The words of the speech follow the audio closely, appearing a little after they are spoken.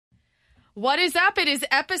What is up? It is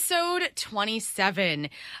episode 27.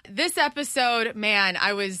 This episode, man,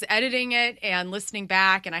 I was editing it and listening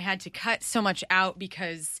back, and I had to cut so much out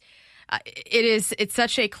because it's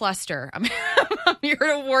such a cluster. I'm here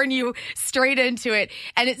to warn you straight into it.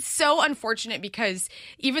 And it's so unfortunate because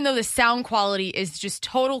even though the sound quality is just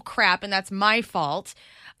total crap, and that's my fault,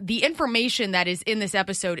 the information that is in this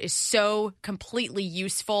episode is so completely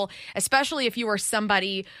useful, especially if you are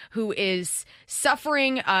somebody who is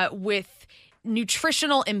suffering with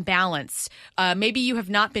nutritional imbalance. Maybe you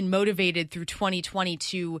have not been motivated through 2020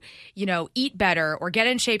 to, eat better or get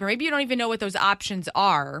in shape, or maybe you don't even know what those options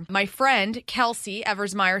are. My friend, Kelsie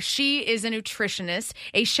Eversmeyer, she is a nutritionist,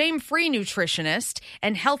 a shame-free nutritionist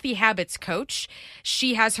and healthy habits coach.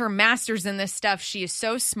 She has her master's in this stuff. She is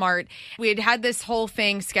so smart. We had this whole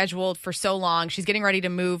thing scheduled for so long. She's getting ready to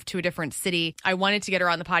move to a different city. I wanted to get her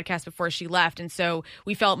on the podcast before she left, and so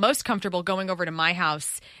we felt most comfortable going over to my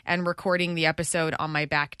house and recording the episode on my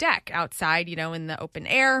back deck outside, in the open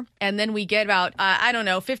air. And then we get about,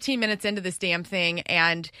 15 minutes into this damn thing,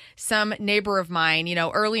 and some neighbor of mine,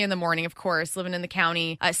 early in the morning, of course, living in the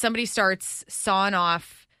county, somebody starts sawing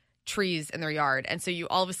off trees in their yard. And so you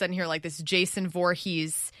all of a sudden hear like this Jason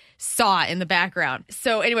Voorhees saw in the background.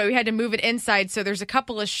 So anyway, we had to move it inside. So there's a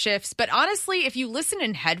couple of shifts. But honestly, if you listen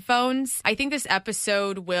in headphones, I think this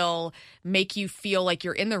episode will make you feel like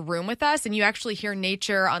you're in the room with us and you actually hear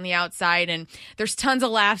nature on the outside. And there's tons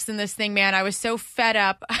of laughs in this thing, man. I was so fed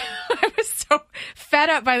up. I was so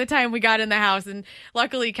fed up by the time we got in the house. And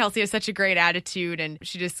luckily, Kelsie has such a great attitude and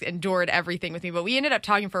she just endured everything with me. But we ended up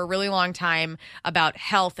talking for a really long time about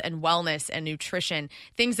health and wellness and nutrition,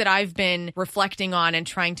 things that I've been reflecting on and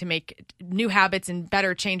trying to make new habits and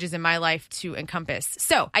better changes in my life to encompass.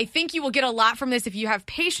 So I think you will get a lot from this if you have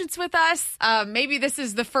patience with us. Maybe this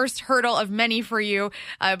is the first hurdle of many for you.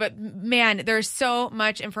 But man, there's so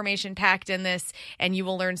much information packed in this, and you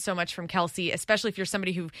will learn so much from Kelsie, especially if you're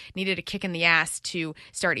somebody who needed a kick in the ass to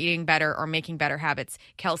start eating better or making better habits.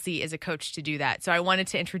 Kelsie is a coach to do that. So I wanted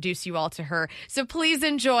to introduce you all to her. So please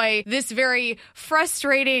enjoy this very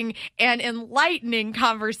frustrating and enlightening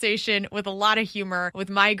conversation with a lot of humor with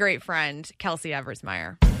my great friend, Kelsie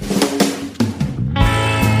Eversmeyer.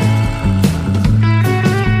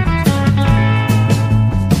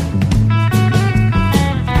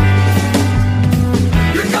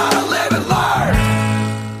 You gotta live and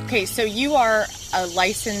learn. Okay, so you are a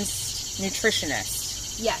licensed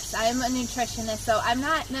nutritionist. Yes, I'm a nutritionist, so I'm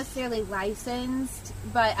not necessarily licensed,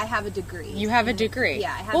 but I have a degree. You have a degree?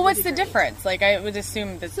 Yeah, I have Well, a what's degree. the difference? Like, I would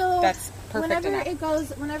assume that that's perfect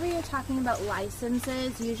enough. Whenever you're talking about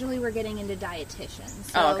licenses, usually we're getting into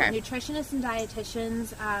dietitians. So nutritionists and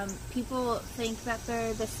dietitians, people think that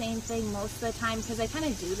they're the same thing most of the time because they kind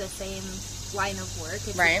of do the same line of work.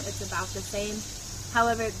 It's about the same.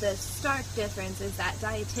 However, the stark difference is that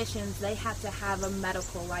dietitians, they have to have a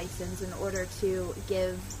medical license in order to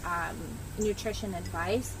give nutrition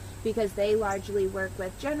advice because they largely work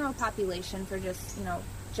with general population for just,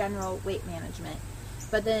 general weight management.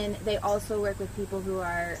 But then they also work with people who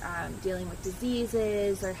are dealing with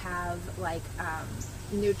diseases or have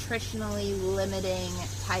nutritionally limiting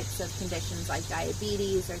types of conditions like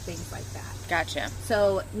diabetes or things like that. Gotcha.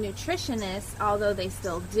 So nutritionists, although they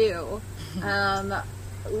still do,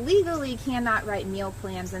 legally cannot write meal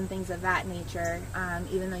plans and things of that nature,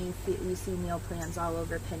 even though you see meal plans all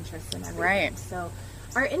over Pinterest and everything. Right. So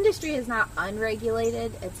our industry is not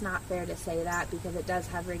unregulated. It's not fair to say that because it does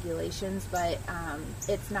have regulations, but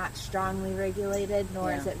it's not strongly regulated,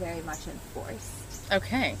 nor is it very much enforced.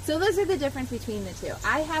 Okay. So those are the difference between the two.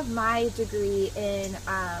 I have my degree in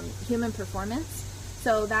human performance,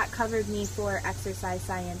 so that covered me for exercise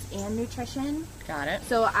science and nutrition. Got it.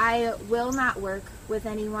 So I will not work with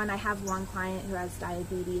anyone. I have one client who has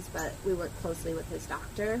diabetes, but we work closely with his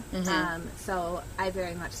doctor. Mm-hmm. So I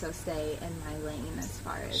very much so stay in my lane as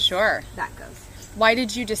far as that goes. Why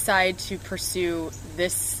did you decide to pursue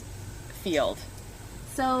this field?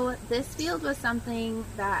 So this field was something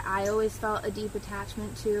that I always felt a deep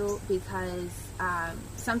attachment to because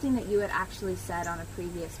something that you had actually said on a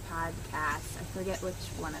previous podcast, I forget which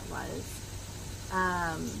one it was,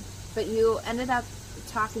 but you ended up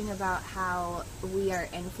talking about how we are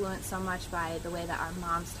influenced so much by the way that our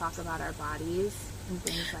moms talk about our bodies and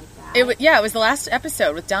things like that. It was the last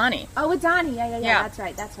episode with Donnie. Oh, with Donnie, yeah.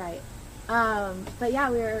 That's right. But yeah,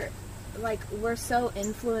 we're so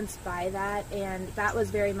influenced by that, and that was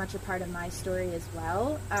very much a part of my story as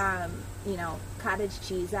well. Cottage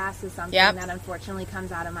cheese ass is something that unfortunately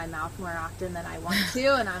comes out of my mouth more often than I want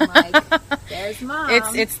to, and I'm like, there's mom.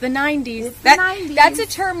 It's the 90s. It's the 90s. That's a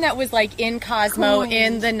term that was like in Cosmo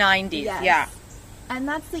in the 90s. Yes. Yeah. And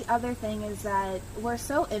that's the other thing, is that we're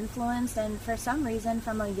so influenced, and for some reason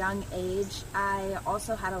from a young age, I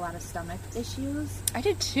also had a lot of stomach issues. I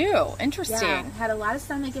did too. Interesting. Yeah, had a lot of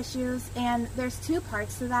stomach issues, and there's two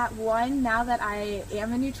parts to that. One, now that I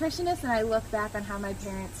am a nutritionist and I look back on how my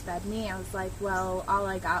parents fed me, I was like, well, all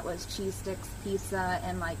I got was cheese sticks, pizza,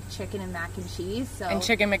 and like chicken and mac and cheese. So and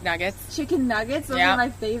chicken McNuggets. Chicken nuggets, those are my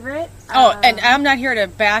favorite. Oh, and I'm not here to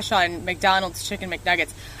bash on McDonald's chicken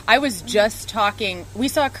McNuggets. I was just talking, we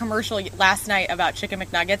saw a commercial last night about chicken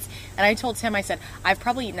McNuggets, and I told Tim, I said, I've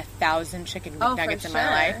probably eaten 1,000 chicken McNuggets in my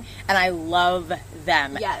life, and I love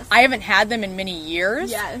them. Yes. I haven't had them in many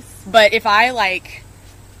years. Yes. But if I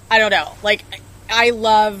I don't know, I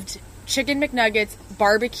loved chicken McNuggets,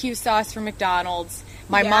 barbecue sauce from McDonald's.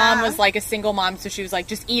 My mom was like a single mom, so she was like,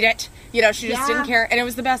 just eat it. You know, she just didn't care, and it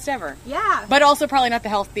was the best ever. Yeah. But also probably not the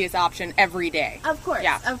healthiest option every day. Of course.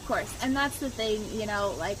 Yeah. Of course. And that's the thing, you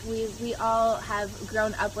know, like we all have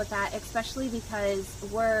grown up with that, especially because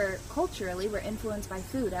we're influenced by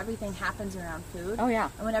food. Everything happens around food. Oh, yeah.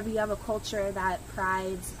 And whenever you have a culture that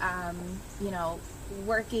prides, you know,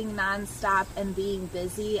 working nonstop and being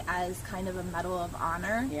busy as kind of a medal of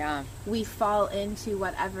honor, we fall into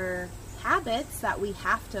whatever habits that we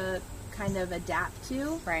have to kind of adapt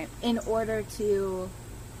to in order to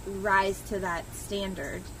rise to that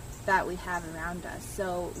standard that we have around us.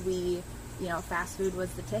 So we, you know, fast food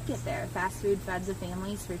was the ticket there. Fast food fed the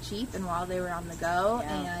families for cheap and while they were on the go,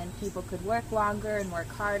 and people could work longer and work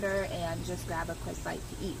harder and just grab a quick bite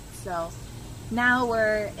to eat. So now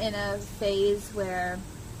we're in a phase where,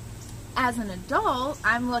 as an adult,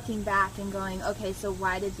 I'm looking back and going, okay, so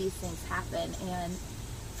why did these things happen? And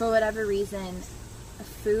for whatever reason,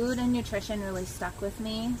 food and nutrition really stuck with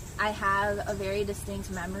me. I have a very distinct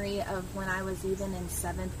memory of when I was even in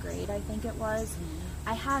 7th grade, I think it was.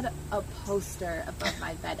 I had a poster above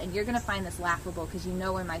my bed, and you're going to find this laughable because you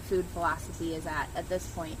know where my food philosophy is at this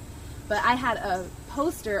point. But I had a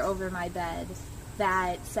poster over my bed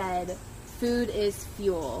that said, "Food is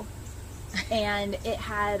fuel." And it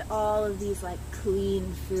had all of these like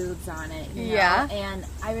clean foods on it, you know? And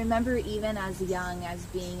I remember even as young as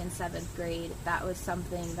being in 7th grade, that was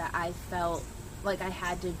something that I felt like I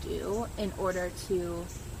had to do in order to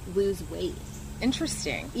lose weight.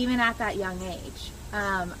 Interesting. Even at that young age.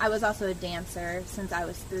 I was also a dancer since I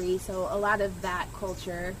was 3, so a lot of that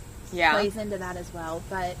culture plays into that as well.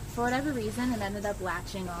 But for whatever reason, it ended up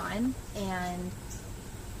latching on, and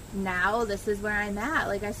now this is where I'm at.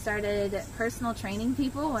 Like, I started personal training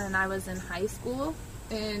people when I was in high school,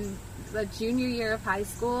 in the junior year of high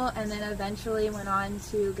school, and then eventually went on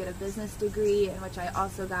to get a business degree, in which I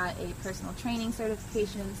also got a personal training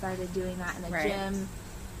certification and started doing that in a gym.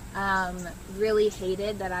 Really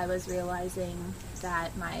hated that I was realizing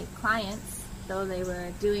that my clients, though they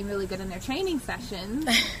were doing really good in their training sessions,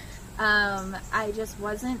 I just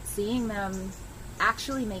wasn't seeing them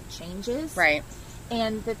actually make changes. Right.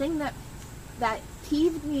 And the thing that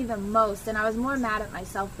peeved me the most, and I was more mad at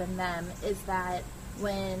myself than them, is that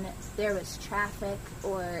when there was traffic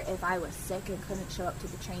or if I was sick and couldn't show up to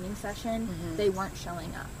the training session, they weren't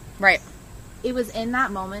showing up. Right. It was in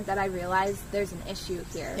that moment that I realized there's an issue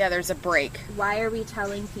here. Yeah, there's a break. Why are we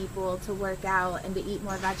telling people to work out and to eat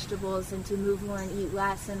more vegetables and to move more and eat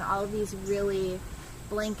less and all of these really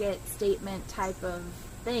blanket statement type of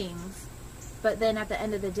things? But then at the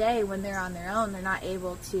end of the day, when they're on their own, they're not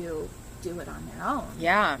able to do it on their own.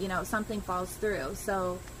 Yeah. You know, something falls through.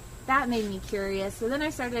 So that made me curious. So then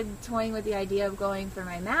I started toying with the idea of going for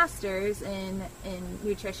my master's in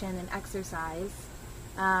nutrition and exercise,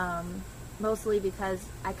 mostly because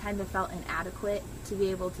I kind of felt inadequate to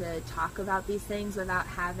be able to talk about these things without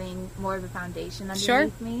having more of a foundation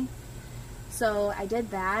underneath me. So I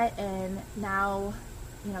did that, and now,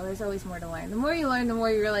 you know, there's always more to learn. The more you learn, the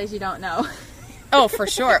more you realize you don't know. Oh, for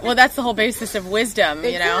sure. Well, that's the whole basis of wisdom,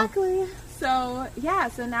 you know? Exactly. So, yeah,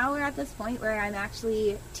 so now we're at this point where I'm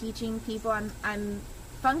actually teaching people. I'm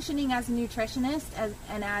functioning as a nutritionist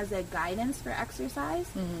and as a guidance for exercise,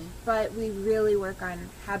 but we really work on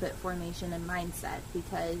habit formation and mindset,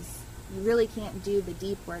 because you really can't do the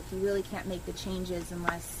deep work. You really can't make the changes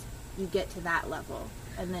unless you get to that level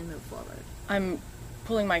and then move forward. I'm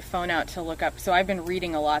pulling my phone out to look up. So I've been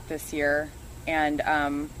reading a lot this year, and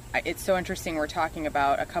it's so interesting. We're talking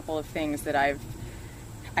about a couple of things that I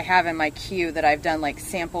have in my queue that I've done like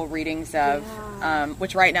sample readings of,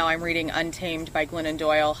 which right now I'm reading Untamed by Glennon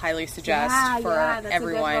Doyle. Highly suggest for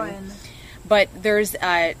everyone. A good one. But there's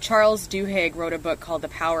Charles Duhigg wrote a book called The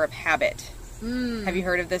Power of Habit. Have you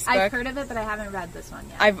heard of this book? I've heard of it, but I haven't read this one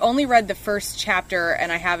yet. I've only read the first chapter,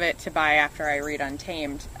 and I have it to buy after I read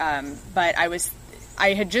Untamed. But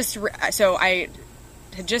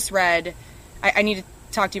had just read, I need to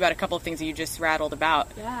talk to you about a couple of things that you just rattled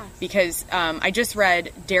about. Yeah. Because I just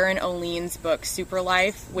read Darren O'Lean's book, Super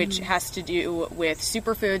Life, which has to do with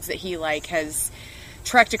superfoods that he, like, has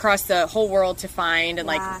trekked across the whole world to find. And,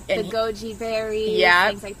 like, and the goji berries,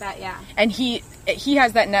 things like that, And he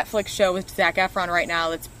has that Netflix show with Zac Efron right now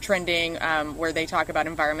that's trending, where they talk about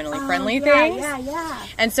environmentally friendly things. Yeah.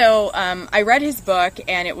 And so I read his book,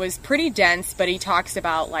 and it was pretty dense, but he talks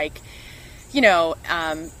about, like, you know,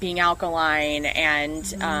 being alkaline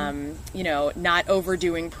and, you know, not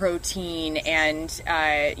overdoing protein and,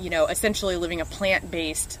 you know, essentially living a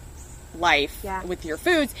plant-based life with your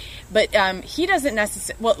foods. But he doesn't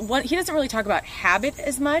necessarily, he doesn't really talk about habit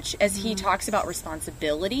as much as he talks about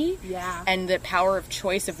responsibility and the power of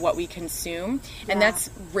choice of what we consume. And that's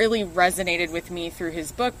really resonated with me through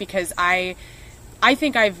his book, because I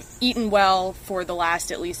think I've eaten well for the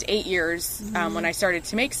last at least 8 years when I started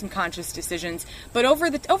to make some conscious decisions. But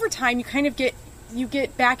over time, you kind of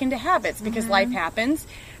get back into habits because life happens.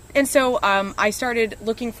 And so I started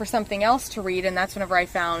looking for something else to read, and that's whenever I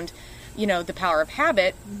found, you know, The Power of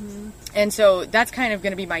Habit. And so that's kind of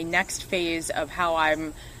going to be my next phase of how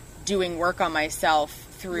I'm doing work on myself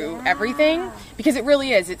through everything, because it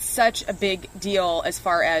really is. It's such a big deal as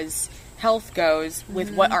far as health goes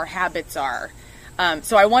with what our habits are.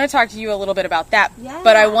 So I want to talk to you a little bit about that,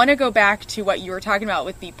 but I want to go back to what you were talking about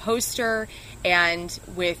with the poster and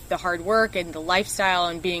with the hard work and the lifestyle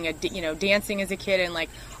and being dancing as a kid and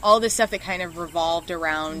like all this stuff that kind of revolved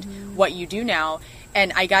around what you do now.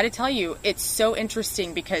 And I got to tell you, it's so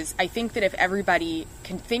interesting, because I think that if everybody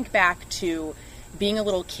can think back to being a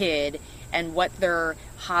little kid and what their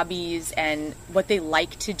hobbies and what they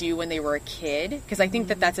like to do when they were a kid, because I think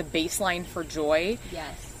that that's a baseline for joy.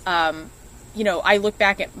 Yes. You know, I look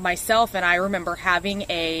back at myself and I remember having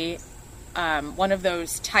a one of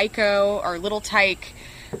those Tyco or Little Tyke.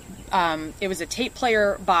 It was a tape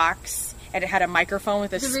player box, and it had a microphone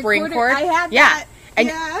with a spring cord. I had that.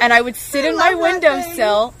 And I would sit in my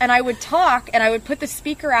windowsill and I would talk, and I would put the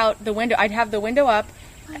speaker out the window. I'd have the window up,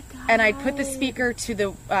 and I'd put the speaker to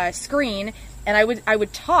the screen, and I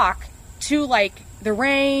would talk to like the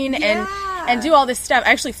rain and do all this stuff.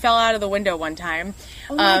 I actually fell out of the window one time.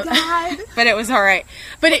 Oh my God. But it was all right.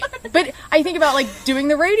 But I think about like doing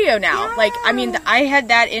the radio now. Yeah. Like, I mean, I had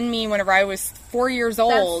that in me whenever I was 4 years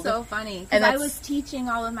old. That's so funny. Because I was teaching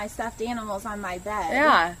all of my stuffed animals on my bed.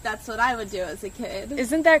 Yeah. That's what I would do as a kid.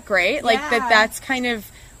 Isn't that great? Like that's kind of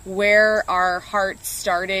where our hearts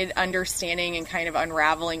started understanding and kind of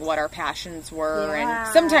unraveling what our passions were. And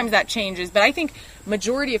sometimes that changes, but I think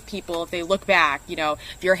majority of people, if they look back, you know,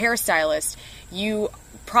 if you're a hairstylist, you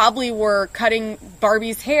probably were cutting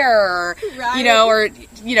Barbie's hair, or, you know, or,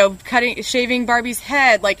 you know, shaving Barbie's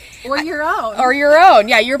head, like, or your own.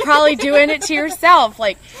 Yeah, you're probably doing it to yourself,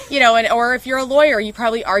 like, you know, or if you're a lawyer, you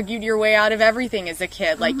probably argued your way out of everything as a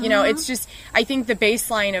kid. Like, you know, it's just, I think the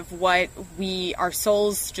baseline of what our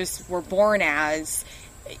souls just were born as,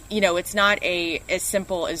 you know, it's not as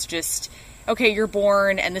simple as just, okay, you're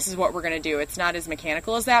born and this is what we're going to do. It's not as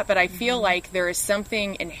mechanical as that, but I feel like there is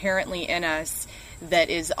something inherently in us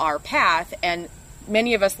that is our path, and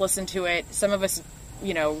many of us listen to it. Some of us,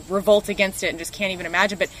 you know, revolt against it and just can't even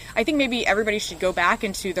imagine. But I think maybe everybody should go back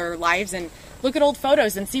into their lives and look at old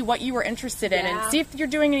photos and see what you were interested in and see if you're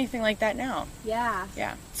doing anything like that now. Yeah.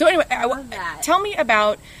 So anyway, I love that. Tell me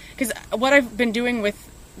about, because what I've been doing with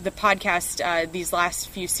the podcast these last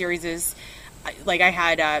few series is, like, I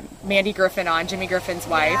had Mandy Griffin on, Jimmy Griffin's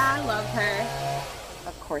wife. Yeah, I love her.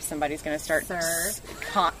 Of course, somebody's going to start. Sir.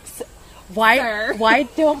 Why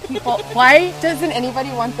doesn't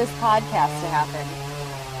anybody want this podcast to happen?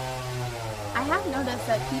 I have noticed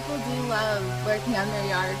that people do love working on their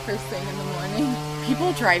yard first thing in the morning.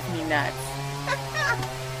 People drive me nuts.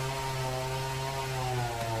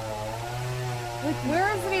 Like,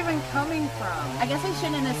 where is it even coming from? I guess I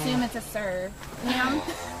shouldn't assume it's a sir, ma'am.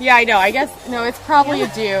 Yeah, I know. I guess, no, it's probably a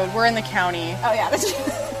dude. We're in the county. Oh, yeah, that's true.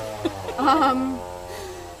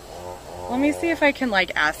 Let me see if I can,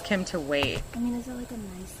 like, ask him to wait. I mean, is it like a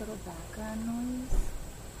nice little background noise?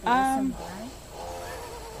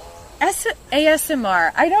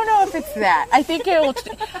 ASMR. I don't know if it's that. I think it's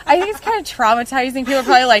kind of traumatizing. People are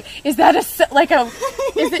probably like, is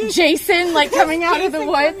it Jason, like, coming out of the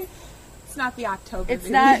woods? It's not the October. It's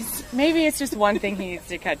not. Maybe it's just one thing he needs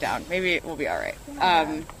to cut down. Maybe it will be all right.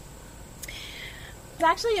 Yeah. There's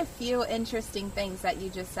actually a few interesting things that you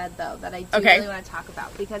just said, though, that I do really want to talk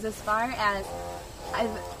about. Because as far as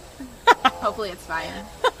hopefully it's fine.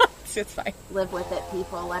 It's fine. Live with it,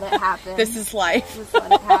 people. Let it happen. This is life. Just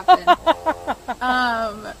let it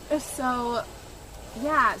happen. So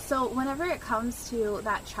Yeah, so whenever it comes to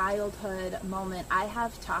that childhood moment, I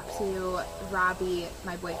have talked to Robbie,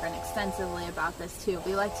 my boyfriend, extensively about this too.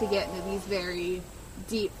 We like to get into these very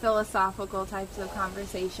deep philosophical types of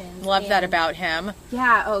conversations. Love that about him.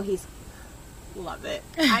 Yeah, he's love it.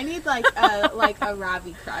 I need like a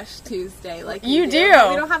Robbie crush Tuesday. Like you do.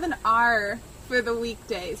 We don't have an R for the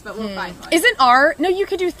weekdays, but we'll find one. Isn't R? No, you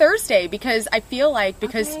could do Thursday, because I feel like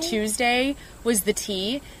Tuesday was the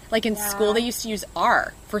T. Like in school, they used to use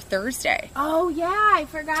R for Thursday. Oh yeah, I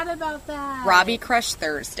forgot about that. Robbie Crush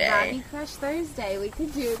Thursday. Robbie Crush Thursday. We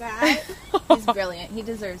could do that. He's brilliant. He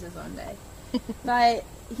deserves his own day. But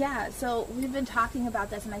yeah, so we've been talking about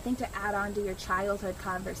this, and I think to add on to your childhood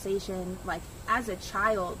conversation, like as a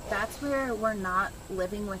child, that's where we're not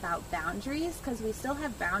living without boundaries, because we still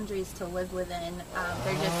have boundaries to live within.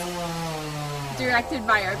 They're just directed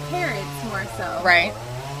by our parents more so. Right.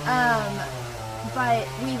 But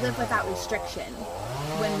we live without restriction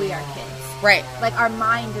when we are kids. Right. Like our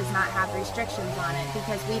mind does not have restrictions on it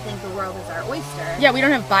because we think the world is our oyster. Yeah, we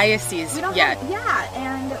don't have biases yet.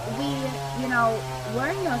 And we,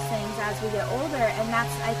 learn those things as we get older, and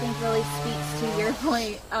that's, I think, really speaks to your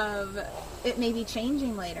point of it maybe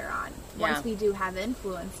changing later on once we do have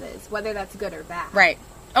influences, whether that's good or bad. Right.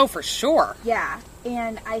 Oh, for sure. Yeah.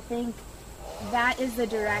 And I think that is the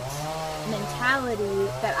direct mentality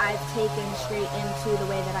that I've taken straight into the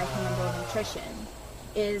way that I handle nutrition.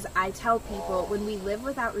 Is I tell people, when we live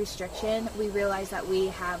without restriction, we realize that we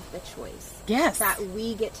have the choice. Yes. That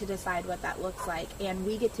we get to decide what that looks like. And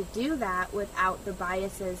we get to do that without the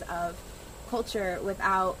biases of culture,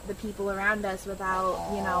 without the people around us, without,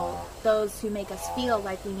 those who make us feel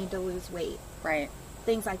like we need to lose weight. Right.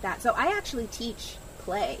 Things like that. So I actually teach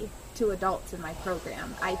play to adults in my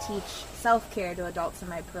program. I teach self-care to adults in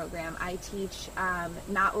my program. I teach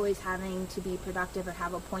not always having to be productive or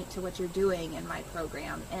have a point to what you're doing in my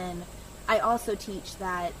program. And I also teach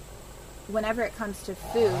that whenever it comes to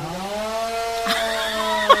food...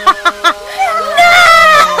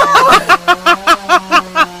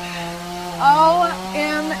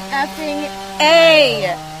 O-M-F-ing-A!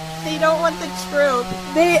 They don't want the truth.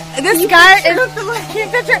 This guy is...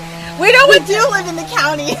 Keep the truth. We do live in the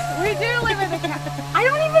county. We do live in the county. I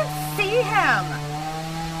don't even see him.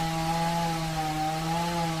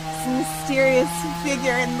 Some mysterious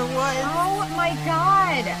figure in the woods. Oh my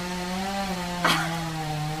God.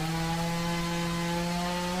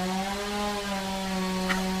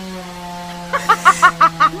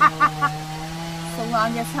 It's the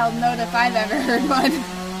longest held note if I've ever heard one.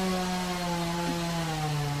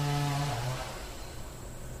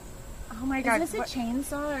 Oh my God. Is this a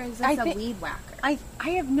chainsaw or is this a weed whacker? I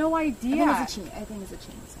have no idea. I think it's a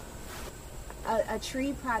chainsaw. A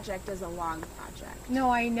tree project is a long project.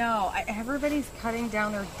 No, I know. Everybody's cutting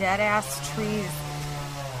down their dead-ass trees.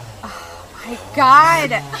 Oh my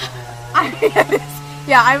God.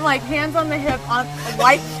 I'm like hands on the hip, on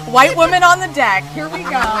white woman on the deck. Here we go.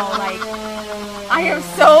 Like, I am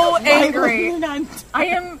so angry. I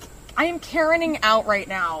am Karening out right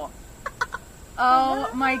now. Oh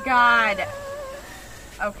my God.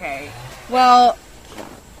 Okay. Well,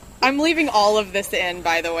 I'm leaving all of this in,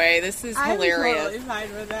 by the way. This is hilarious. I'm totally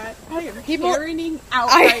fine with that. I am Karening out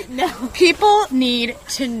right now. People need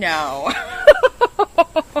to know.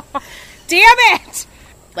 Damn it!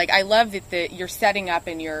 Like, I love that you're setting up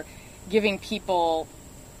and you're giving people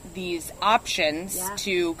these options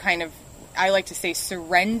to kind of, I like to say,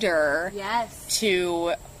 surrender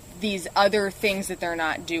to these other things that they're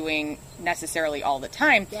not doing necessarily all the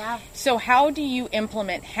time. Yeah. So how do you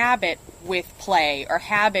implement habit with play, or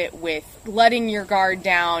habit with letting your guard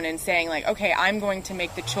down and saying like, okay, I'm going to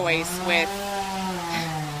make the choice with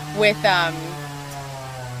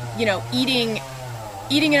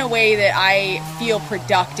eating in a way that I feel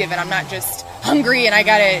productive and I'm not just hungry and I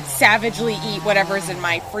gotta savagely eat whatever's in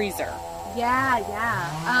my freezer. Yeah.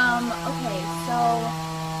 Okay, so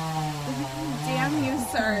damn you,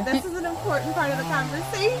 sir. This is an important part of the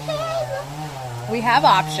conversation. We have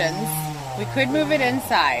options. We could move it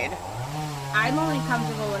inside. I'm only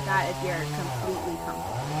comfortable with that if you're completely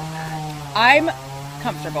comfortable with that. I'm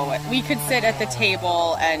comfortable with. We could sit at the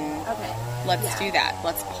table and let's do that.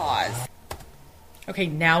 Let's pause. Okay,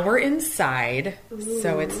 now we're inside,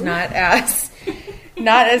 so it's not as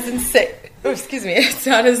insane. Oh, excuse me, it's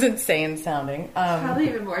not as insane sounding. Probably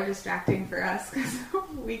even more distracting for us because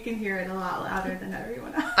we can hear it a lot louder than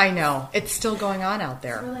everyone else. I know, it's still going on out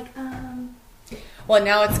there. So we're like, Well,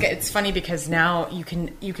 now it's funny because now you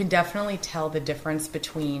can definitely tell the difference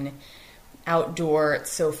between outdoor,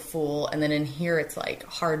 it's so full, and then in here it's like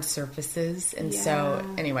hard surfaces, and so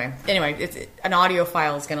anyway, it's an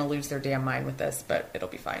audiophile is going to lose their damn mind with this, but it'll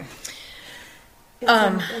be fine.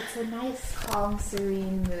 It's a nice, calm,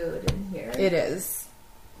 serene mood in here. It is.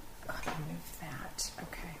 Oh, I can move that.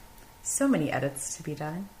 Okay. So many edits to be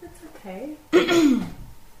done. It's okay.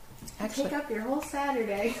 Actually, take up your whole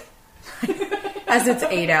Saturday. As it's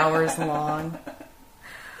 8 hours long.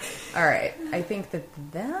 All right. I think that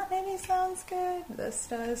maybe sounds good. This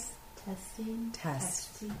does.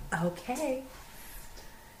 Testing. Okay.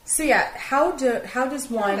 So yeah, how does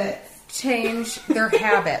one change their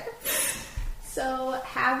habit? So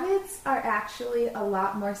habits are actually a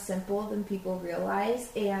lot more simple than people realize,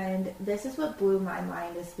 and this is what blew my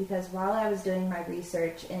mind, is because while I was doing my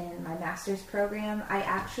research in my master's program, I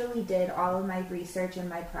actually did all of my research and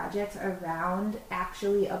my projects around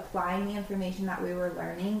actually applying the information that we were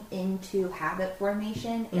learning into habit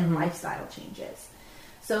formation and lifestyle changes.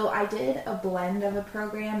 So I did a blend of a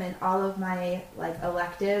program in all of my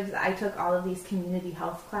electives. I took all of these community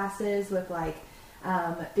health classes with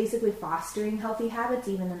basically fostering healthy habits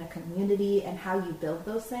even in a community and how you build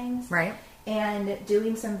those things. Right. And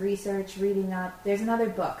doing some research, reading up. There's another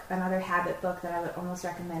habit book that I would almost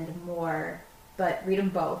recommend more, but read them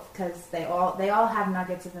both because they all have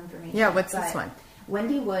nuggets of information. Yeah, what's this one?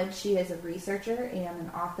 Wendy Wood, she is a researcher and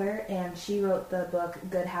an author, and she wrote the book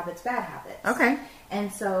Good Habits, Bad Habits. Okay.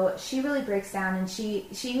 And so she really breaks down, and she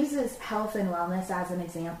uses health and wellness as an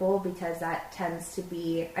example because that tends to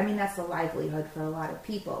be, that's the livelihood for a lot of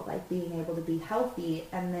people, like being able to be healthy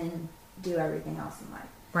and then do everything else in life.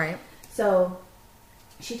 Right. So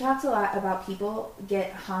she talks a lot about people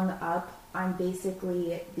get hung up on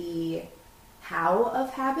basically the how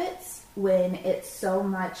of habits when it's so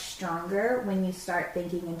much stronger when you start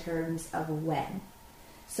thinking in terms of when.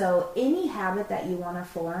 So any habit that you want to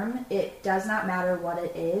form, it does not matter what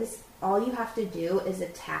it is. All you have to do is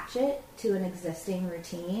attach it to an existing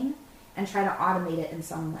routine and try to automate it in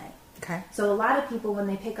some way. Okay. So a lot of people, when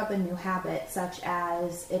they pick up a new habit, such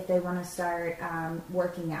as if they want to start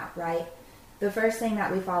working out, right? The first thing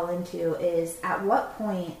that we fall into is, at what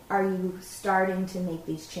point are you starting to make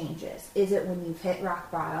these changes? Is it when you've hit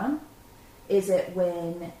rock bottom? Is it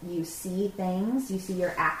when you see things, you see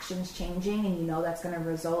your actions changing, and you know that's going to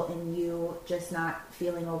result in you just not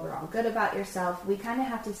feeling overall good about yourself? We kind of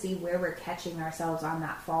have to see where we're catching ourselves on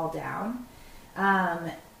that fall down.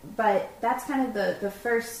 But that's kind of the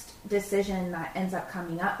first decision that ends up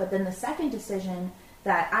coming up. But then the second decision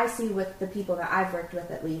that I see with the people that I've worked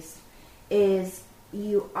with, at least, is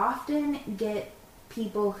you often get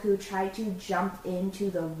people who try to jump into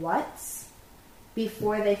the what's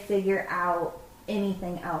before they figure out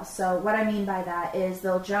anything else. So what I mean by that is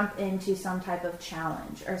they'll jump into some type of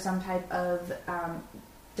challenge or some type of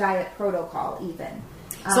diet protocol even.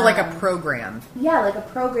 So like a program. Yeah, like a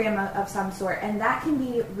program of some sort. And that can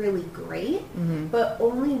be really great, but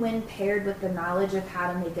only when paired with the knowledge of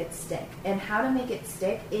how to make it stick. And how to make it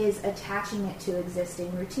stick is attaching it to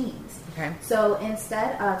existing routines. Okay. So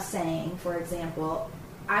instead of saying, for example,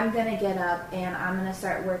 I'm going to get up and I'm going to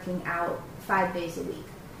start working out 5 days a week.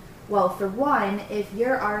 Well, for one, if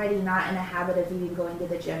you're already not in a habit of even going to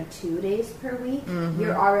the gym 2 days per week,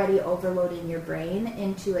 you're already overloading your brain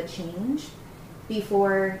into a change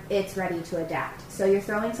before it's ready to adapt. So you're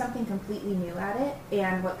throwing something completely new at it,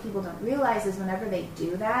 and what people don't realize is whenever they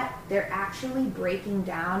do that, they're actually breaking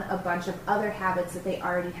down a bunch of other habits that they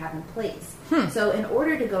already have in place. So in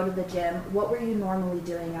order to go to the gym, what were you normally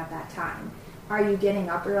doing at that time? Are you getting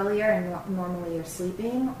up earlier and normally you're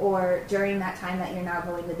sleeping? Or during that time that you're now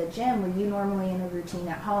going to the gym, were you normally in a routine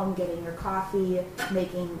at home, getting your coffee,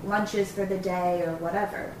 making lunches for the day, or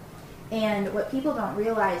whatever? And what people don't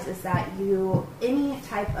realize is that any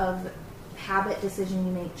type of habit decision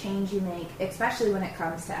you make, change you make, especially when it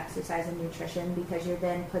comes to exercise and nutrition, because you're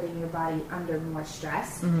then putting your body under more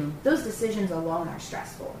stress, those decisions alone are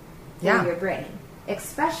stressful for your brain.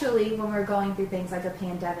 Especially when we're going through things like a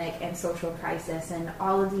pandemic and social crisis and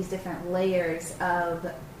all of these different layers of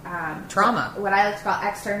trauma. What I like to call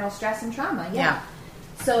external stress and trauma. Yeah.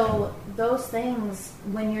 So those things,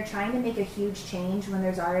 when you're trying to make a huge change, when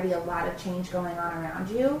there's already a lot of change going on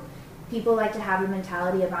around you, people like to have the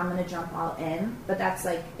mentality of, I'm going to jump all in, but that's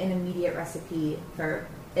like an immediate recipe for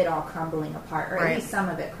it all crumbling apart, or at least some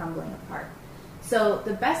of it crumbling apart. So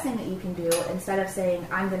the best thing that you can do, instead of saying,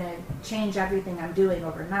 I'm going to change everything I'm doing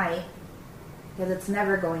overnight, because it's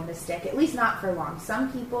never going to stick, at least not for long.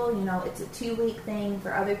 Some people, it's a 2-week thing.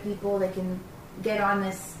 For other people, they can get on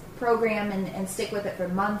this program and stick with it for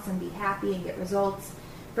months and be happy and get results.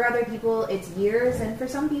 For other people, it's years. And for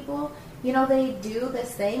some people, you know, they do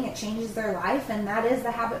this thing, it changes their life, and that is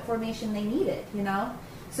the habit formation they needed, you know?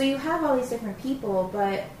 So you have all these different people,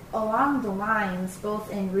 but along the lines,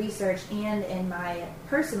 both in research and in my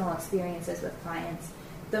personal experiences with clients,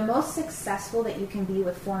 the most successful that you can be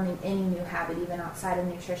with forming any new habit, even outside of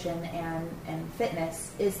nutrition and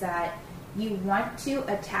fitness, is that you want to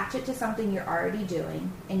attach it to something you're already doing,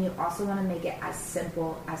 and you also want to make it as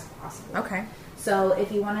simple as possible. Okay. So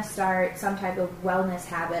if you want to start some type of wellness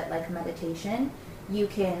habit like meditation, you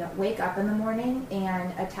can wake up in the morning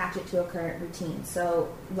and attach it to a current routine. So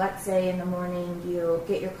let's say in the morning you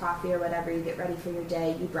get your coffee or whatever, you get ready for your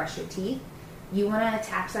day, you brush your teeth. You want to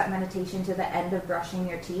attach that meditation to the end of brushing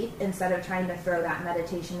your teeth instead of trying to throw that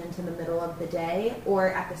meditation into the middle of the day or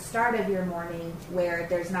at the start of your morning where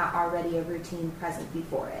there's not already a routine present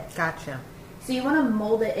before it. Gotcha. So you want to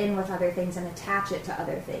mold it in with other things and attach it to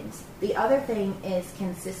other things. The other thing is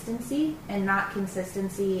consistency, and not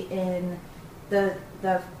consistency in the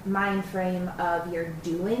mind frame of you're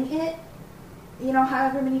doing it, you know,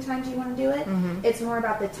 however many times you want to do it. Mm-hmm. It's more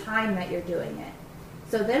about the time that you're doing it.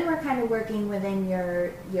 So then we're kind of working within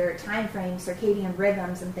your time frame, circadian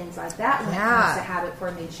rhythms and things like that when it comes to habit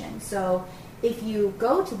formation. So if you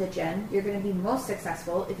go to the gym, you're going to be most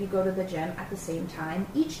successful if you go to the gym at the same time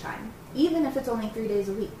each time, even if it's only 3 days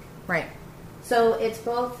a week. Right. So it's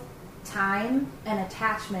both time and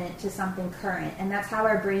attachment to something current, and that's how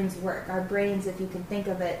our brains work. Our brains, if you can think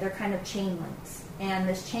of it, they're kind of chain links, and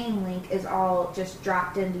this chain link is all just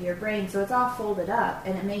dropped into your brain, so it's all folded up,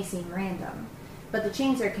 and it may seem random, but the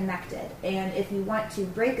chains are connected, and if you want to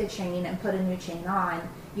break a chain and put a new chain on,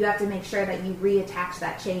 you have to make sure that you reattach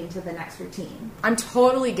that chain to the next routine. I'm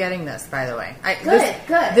totally getting this, by the way.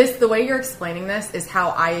 Good. The way you're explaining this is how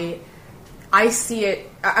I see it.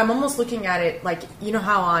 I'm almost looking at it like, you know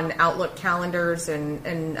how on Outlook calendars and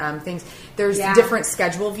things, there's different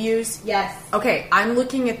schedule views? Yes. Okay, I'm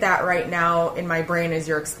looking at that right now in my brain as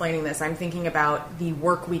you're explaining this. I'm thinking about the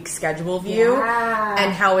work week schedule view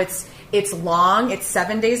and how it's long. It's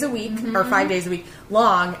 7 days a week or 5 days a week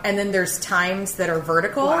long, and then there's times that are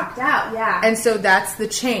vertical. Blocked out, yeah. And so that's the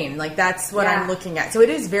chain. Like, that's what I'm looking at. So it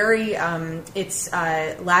is very, it's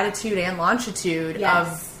latitude and longitude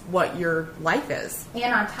of what your life is.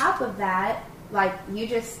 And on top of that, like, you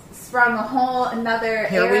just sprung a whole another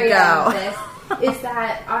area of this, is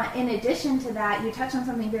that in addition to that, you touch on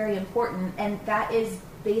something very important, and that is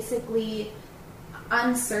basically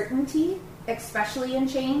uncertainty, especially in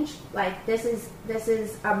change. Like, this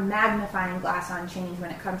is a magnifying glass on change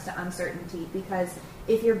when it comes to uncertainty, because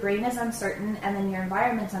if your brain is uncertain and then your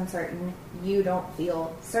environment's uncertain, you don't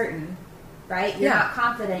feel certain. Right? You're not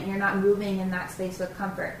confident. You're not moving in that space with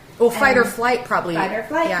comfort. Well, fight or flight probably. Fight or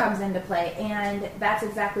flight comes into play. And that's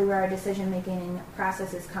exactly where our decision-making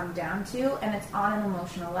processes come down to, and it's on an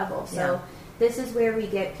emotional level. So this is where we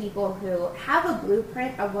get people who have a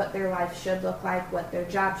blueprint of what their life should look like, what their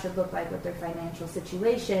job should look like, what their financial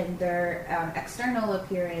situation, their external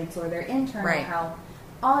appearance, or their internal health.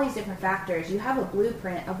 All these different factors. You have a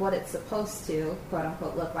blueprint of what it's supposed to, quote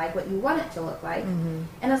unquote, look like, what you want it to look like. Mm-hmm.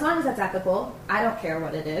 And as long as that's ethical, I don't care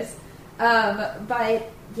what it is.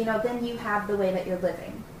 But, you know, then you have the way that you're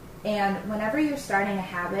living. And whenever you're starting a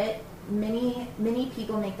habit, many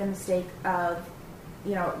people make the mistake of,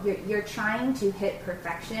 you know, you're trying to hit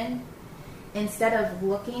perfection instead of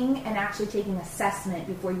looking and actually taking assessment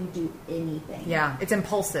before you do anything. Yeah, it's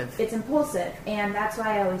impulsive. It's impulsive, and that's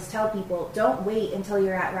why I always tell people, don't wait until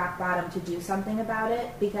you're at rock bottom to do something about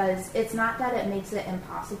it, because it's not that it makes it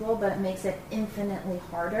impossible, but it makes it infinitely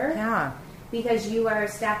harder. Yeah. Because you are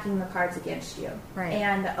stacking the cards against you. Right.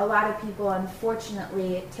 And a lot of people,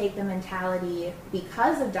 unfortunately, take the mentality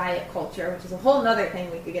because of diet culture, which is a whole other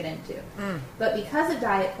thing we could get into. But because of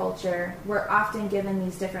diet culture, we're often given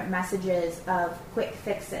these different messages of quick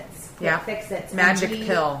fix-its. Magic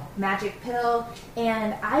pill. Magic pill.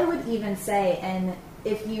 And I would even say, and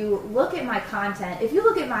if you look at my content, if you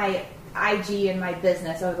look at my IG and my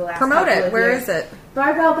business over the last couple of years. Promote it. Where is it?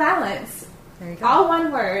 Barbell Balance. There you go. All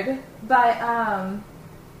one word, but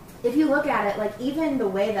if you look at it, like, even the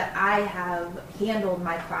way that I have handled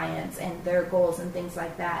my clients and their goals and things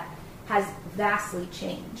like that has vastly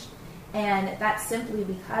changed. And that's simply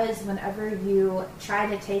because whenever you try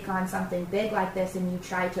to take on something big like this and you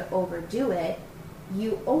try to overdo it,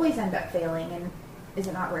 you always end up failing. And is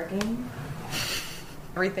it not working?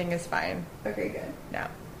 Everything is fine. Okay, good. No.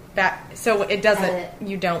 So it doesn't,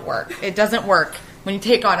 you don't work. It doesn't work. When you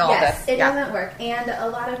take on all yes, this. It doesn't work. And a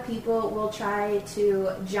lot of people will try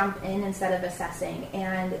to jump in instead of assessing.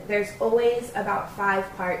 And there's always about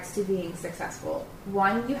 5 parts to being successful.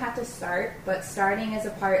 1, you have to start, but starting is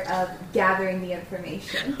a part of gathering the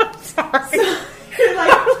information. I'm sorry. So,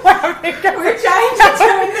 we're trying to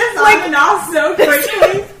turn this on and off so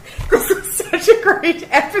quickly. This is such a great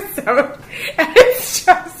episode. And it's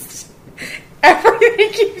just,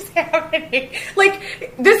 everything keeps happening.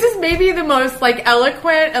 Like, this is maybe the most, like,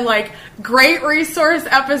 eloquent and, like, great resource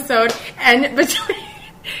episode. And between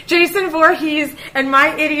Jason Voorhees and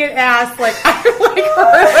my idiot ass, like, I'm, like,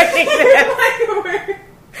 ruining this.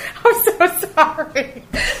 I'm so sorry.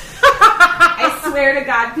 I swear to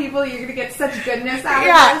God, people, you're going to get such goodness out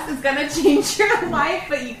of this. It's going to change your life,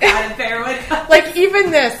 but you got to bear with us. Like,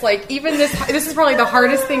 even this, this is probably the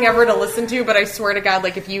hardest thing ever to listen to, but I swear to God,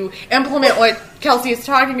 like, if you implement what Kelsie is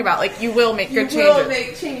talking about, like, you will make good changes. You will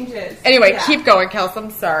make changes. Anyway, keep going, Kelsie.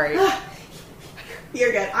 I'm sorry.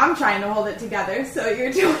 You're good. I'm trying to hold it together, so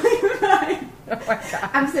you're doing fine. Oh my God.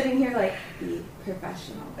 I'm sitting here like, be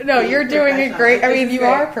professional. No, you're doing it great. I mean, you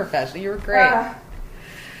are professional. You were great.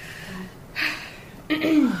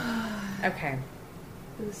 Okay.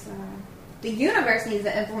 The universe needs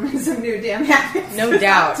to implement some new damn habits. No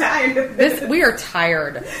doubt. I'm tired of this. We are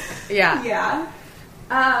tired. Yeah. Yeah.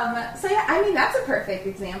 So yeah, I mean, that's a perfect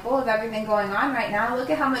example of everything going on right now. Look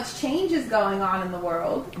at how much change is going on in the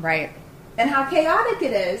world. Right. And how chaotic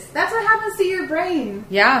it is. That's what happens to your brain.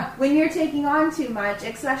 Yeah. When you're taking on too much,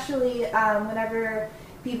 especially whenever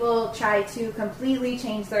people try to completely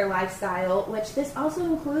change their lifestyle, which this also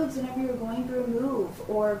includes whenever you're going through a move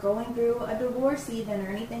or going through a divorce even or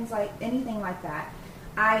anything like that.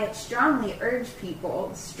 I strongly urge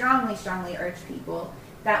people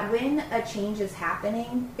that when a change is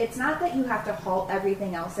happening, it's not that you have to halt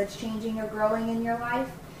everything else that's changing or growing in your life.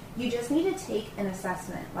 You just need to take an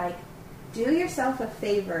assessment. Like, do yourself a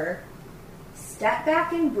favor, step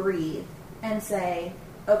back and breathe, and say,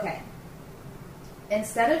 okay,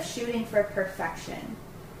 instead of shooting for perfection,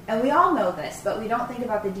 and we all know this, but we don't think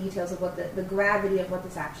about the details of what the gravity of what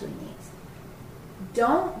this actually means.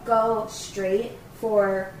 Don't go straight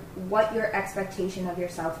for what your expectation of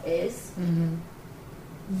yourself is. Mm-hmm.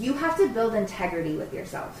 You have to build integrity with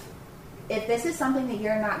yourself. If this is something that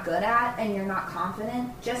you're not good at and you're not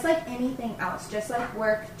confident, just like anything else, just like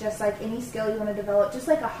work, just like any skill you want to develop, just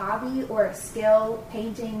like a hobby or a skill,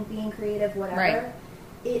 painting, being creative, whatever, right.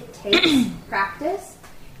 It takes practice.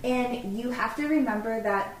 And you have to remember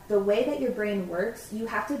that the way that your brain works, you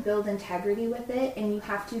have to build integrity with it and you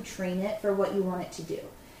have to train it for what you want it to do.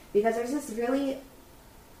 Because there's this really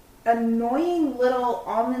annoying little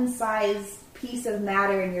almond-sized piece of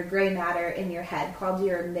matter in your gray matter in your head called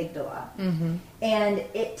your amygdala. Mm-hmm. And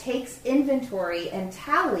it takes inventory and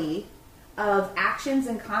tally of actions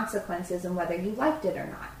and consequences and whether you liked it or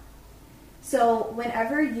not. So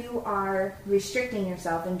whenever you are restricting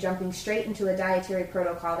yourself and jumping straight into a dietary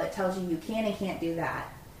protocol that tells you can and can't do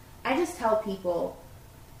that, I just tell people,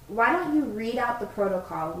 why don't you read out the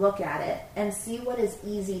protocol, look at it, and see what is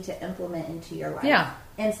easy to implement into your life? Yeah.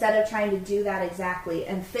 Instead of trying to do that exactly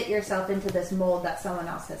and fit yourself into this mold that someone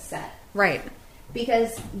else has set. Right.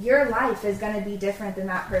 Because your life is going to be different than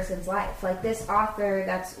that person's life. Like this author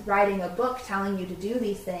that's writing a book telling you to do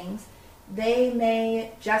these things, they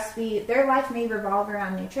may just be, their life may revolve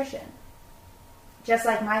around nutrition. Just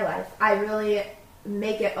like my life. I really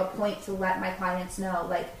make it a point to let my clients know,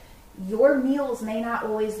 like, your meals may not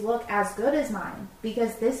always look as good as mine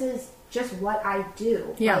because this is just what I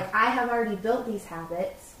do. Yeah. Like, I have already built these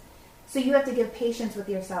habits. So you have to give patience with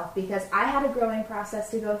yourself because I had a growing process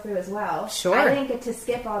to go through as well. Sure. I didn't get to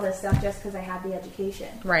skip all this stuff just because I had the education.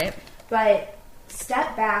 Right. But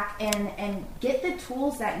step back and get the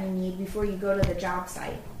tools that you need before you go to the job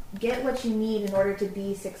site. Get what you need in order to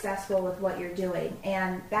be successful with what you're doing.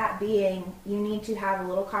 And that being, you need to have a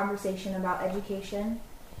little conversation about education.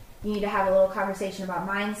 You need to have a little conversation about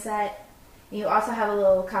mindset. You also have a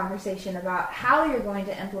little conversation about how you're going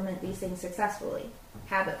to implement these things successfully.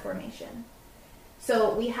 Habit formation.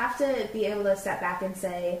 So we have to be able to step back and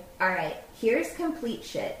say, all right, here's complete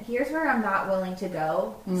shit. Here's where I'm not willing to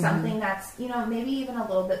go. Mm-hmm. Something that's, maybe even a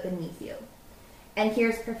little bit beneath you. And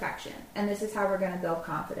here's perfection. And this is how we're going to build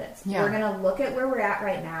confidence. Yeah. We're going to look at where we're at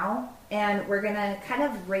right now, and we're going to kind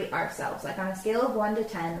of rate ourselves. Like on a scale of 1 to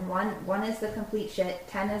 10, 1 is the complete shit,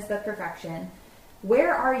 10 is the perfection.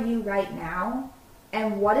 Where are you right now?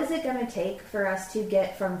 And what is it going to take for us to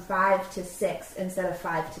get from 5 to 6 instead of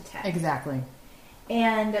 5 to 10? Exactly.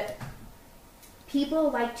 And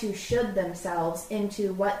people like to should themselves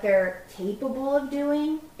into what they're capable of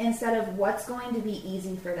doing instead of what's going to be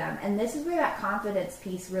easy for them. And this is where that confidence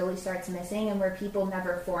piece really starts missing, and where people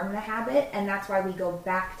never form the habit. And that's why we go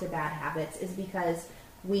back to bad habits, is because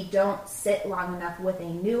we don't sit long enough with a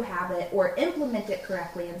new habit or implement it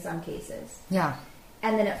correctly in some cases. Yeah.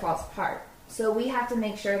 And then it falls apart. So we have to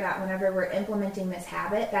make sure that whenever we're implementing this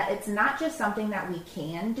habit, that it's not just something that we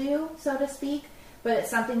can do, so to speak, but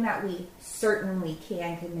it's something that we certainly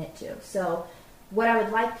can commit to. So what I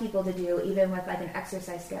would like people to do, even with like an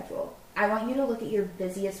exercise schedule, I want you to look at your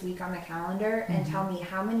busiest week on the calendar and tell me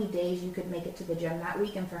how many days you could make it to the gym that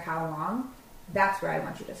week and for how long. That's where I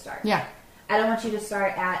want you to start. Yeah. I don't want you to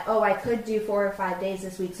start at, I could do 4 or 5 days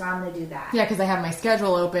this week, so I'm going to do that. Yeah, because I have my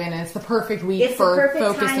schedule open, and it's the perfect week for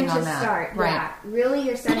focusing on that. Start. Right. Yeah. Really,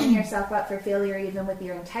 you're setting yourself up for failure even with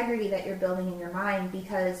your integrity that you're building in your mind,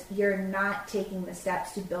 because you're not taking the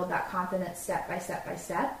steps to build that confidence step by step by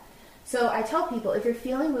step. So I tell people, if you're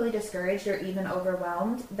feeling really discouraged or even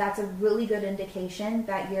overwhelmed, that's a really good indication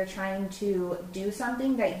that you're trying to do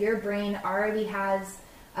something that your brain already has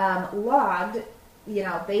logged,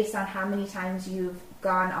 based on how many times you've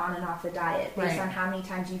gone on and off the diet, based on how many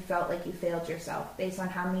times you felt like you failed yourself, based on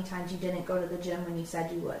how many times you didn't go to the gym when you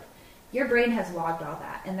said you would. Your brain has logged all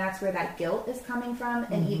that, and that's where that guilt is coming from,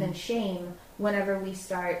 and even shame whenever we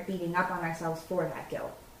start beating up on ourselves for that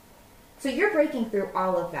guilt. So you're breaking through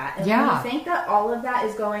all of that. And when you think that all of that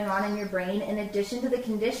is going on in your brain, in addition to the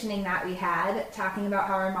conditioning that we had, talking about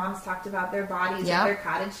how our moms talked about their bodies with their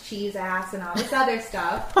cottage cheese ass and all this other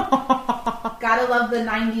stuff. Gotta love the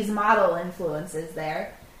 90s model influences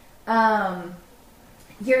there.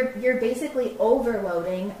 You're basically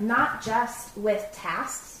overloading, not just with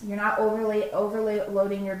tasks. You're not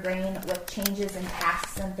overloading your brain with changes in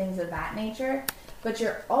tasks and things of that nature. But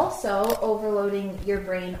you're also overloading your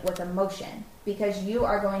brain with emotion, because you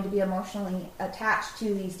are going to be emotionally attached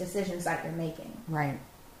to these decisions that you're making. Right.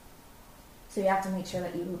 So you have to make sure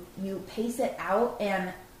that you pace it out.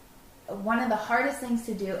 And one of the hardest things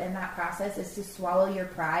to do in that process is to swallow your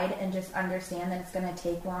pride and just understand that it's going to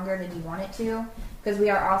take longer than you want it to, because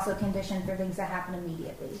we are also conditioned for things that happen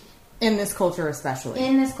immediately. In this culture especially.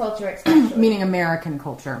 Meaning American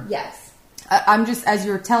culture. Yes. I'm just, as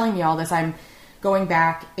you're telling me all this, I'm going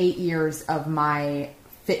back 8 years of my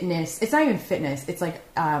fitness. It's not even fitness. It's like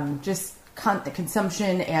just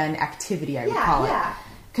consumption and activity, I would call it.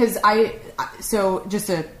 Because so just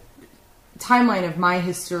a timeline of my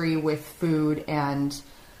history with food and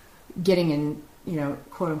getting in,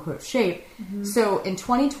 quote unquote shape. Mm-hmm. So in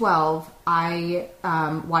 2012, I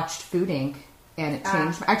watched Food Inc. And it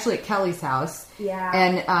changed, actually at Kelly's house. Yeah.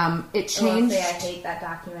 And it changed. I hate that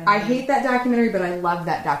documentary. I hate that documentary, but I love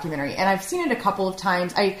that documentary. And I've seen it a couple of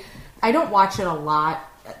times. I don't watch it a lot.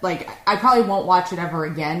 Like, I probably won't watch it ever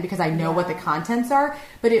again because I know what the contents are.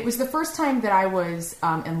 But it was the first time that I was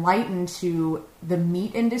enlightened to the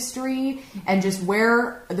meat industry and just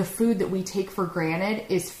where the food that we take for granted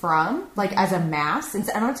is from, like as a mass. And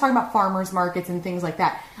I'm not talking about farmers markets and things like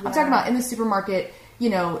that. I'm talking about in the supermarket.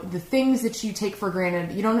 The things that you take for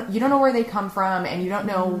granted, you don't know where they come from, and you don't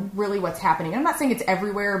know really what's happening. I'm not saying it's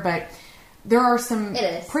everywhere, but there are some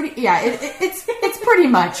it's pretty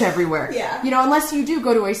much everywhere. Yeah. Unless you do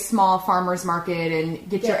go to a small farmer's market and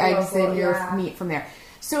get your eggs and your meat from there.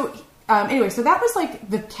 So anyway, so that was like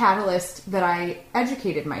the catalyst that I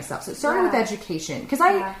educated myself. So it started with education, because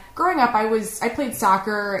growing up, I played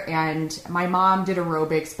soccer and my mom did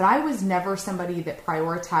aerobics, but I was never somebody that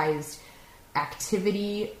prioritized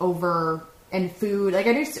activity over and food. Like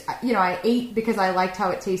I ate because I liked how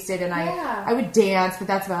it tasted, and I would dance, but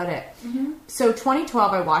that's about it. Mm-hmm. So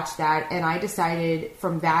 2012, I watched that, and I decided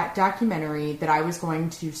from that documentary that I was going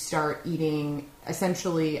to start eating.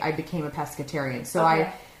 Essentially, I became a pescatarian. So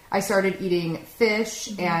I started eating fish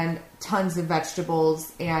and tons of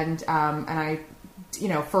vegetables, and I,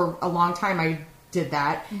 for a long time I did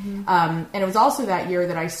that. Mm-hmm. And it was also that year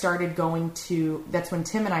that I started that's when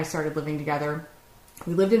Tim and I started living together.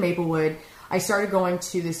 We lived in Maplewood. I started going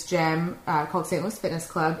to this gym called St. Louis Fitness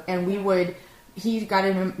Club, and he got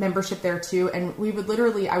a membership there too. And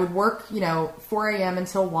I would work, 4 a.m.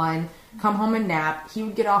 until 1, come home and nap. He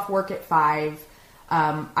would get off work at 5.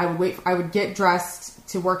 I would get dressed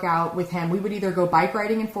to work out with him. We would either go bike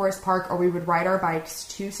riding in Forest Park, or we would ride our bikes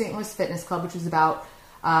to St. Louis Fitness Club, which was about,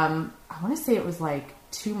 I want to say it was like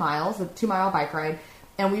 2 miles, a 2-mile bike ride.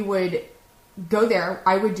 And we would go there.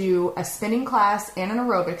 I would do a spinning class and an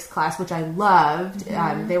aerobics class, which I loved.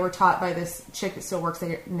 Mm-hmm. They were taught by this chick that still works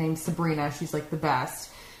there named Sabrina. She's like the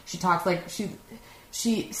best. She talks like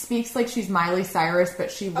She speaks like she's Miley Cyrus,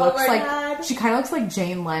 but she looks she kind of looks like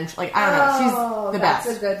Jane Lynch. Like, I don't know. She's the best.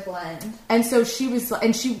 That's a good blend. And so she was,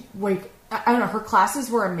 and she, like, I don't know, her classes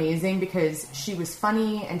were amazing because she was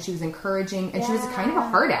funny and she was encouraging and she was kind of a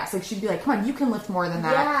hard ass. Like, she'd be like, come on, you can lift more than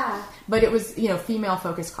that. Yeah. But it was, female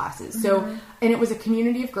focused classes. So, and it was a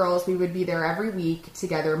community of girls. We would be there every week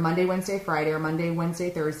together, Monday, Wednesday, Friday, or Monday, Wednesday,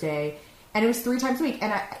 Thursday. And it was 3 times a week.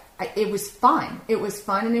 And it was fun. It was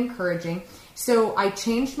fun and encouraging. So I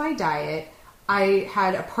changed my diet. I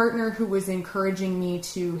had a partner who was encouraging me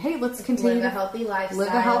to, hey, let's continue live a healthy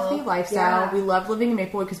lifestyle. Yeah. We loved living in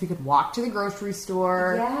Maplewood because we could walk to the grocery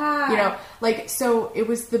store. Yeah. So it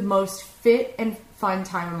was the most fit and fun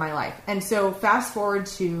time of my life. And so fast forward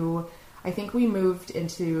to, I think we moved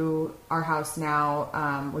into our house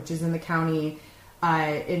now, which is in the county,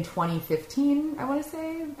 in 2015, I want to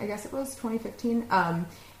say. I guess it was 2015.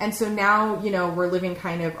 And so now, we're living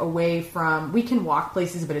kind of away from, we can walk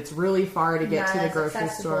places, but it's really far to get to the grocery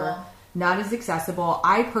store. Not as accessible.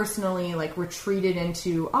 I personally retreated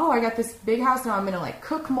into, I got this big house now, I'm going to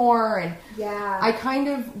cook more. And I kind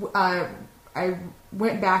of, I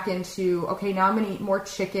went back into, okay, now I'm going to eat more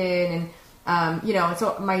chicken. And, and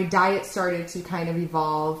so my diet started to kind of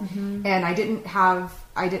evolve, and I didn't have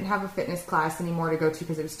a fitness class anymore to go to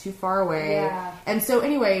because it was too far away. Yeah. And so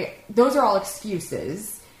anyway, those are all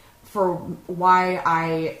excuses for why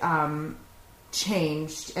I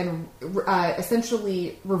changed and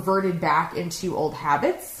essentially reverted back into old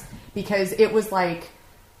habits, because it was the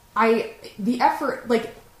effort,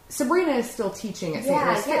 Sabrina is still teaching at St.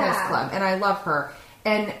 Louis Fitness Club, and I love her.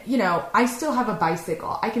 And, I still have a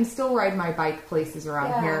bicycle. I can still ride my bike places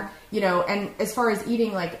around here, and as far as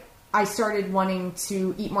eating, I started wanting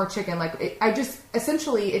to eat more chicken.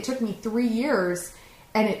 It took me 3 years,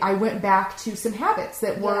 and I went back to some habits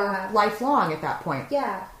that were lifelong at that point.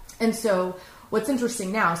 Yeah. And so what's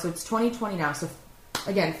interesting now, so it's 2020 now. So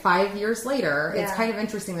again, 5 years later, it's kind of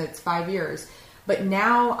interesting that it's 5 years. But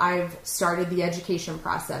now I've started the education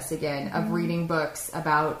process again of reading books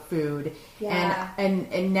about food. Yeah.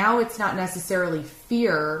 And now it's not necessarily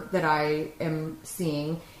fear that I am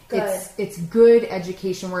seeing. Good. It's good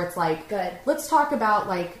education where it's good. Let's talk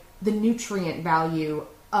about the nutrient value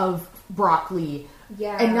of broccoli.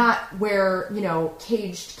 Yeah. And not where,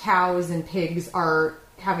 caged cows and pigs are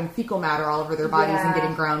having fecal matter all over their bodies and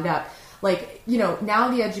getting ground up. Now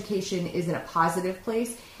the education is in a positive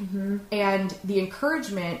place, and the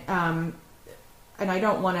encouragement, and I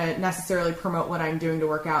don't want to necessarily promote what I'm doing to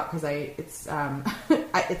work out because this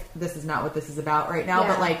is not what this is about right now,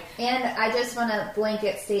 but and I just want a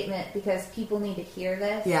blanket statement because people need to hear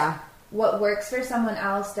this. Yeah. What works for someone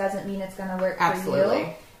else doesn't mean it's going to work for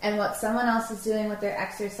you. And what someone else is doing with their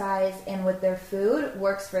exercise and with their food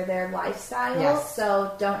works for their lifestyle. Yes.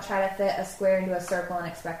 So don't try to fit a square into a circle and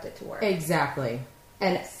expect it to work. Exactly.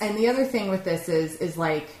 And the other thing with this is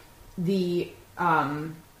the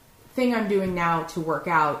thing I'm doing now to work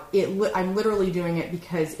out. I'm literally doing it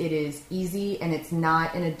because it is easy and it's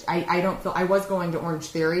not I don't feel. I was going to Orange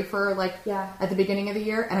Theory for at the beginning of the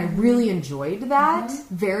year, and I really enjoyed that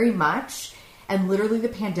very much. And literally the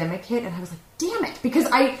pandemic hit, and I was like, damn it, because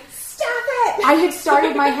I had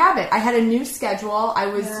started my habit. I had a new schedule. I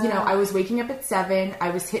was, I was waking up at 7.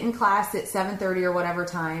 I was hitting class at 7:30 or whatever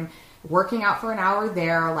time, working out for an hour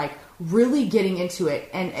there, really getting into it,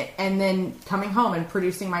 and then coming home and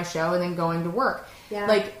producing my show and then going to work.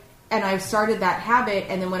 Yeah. And I started that habit,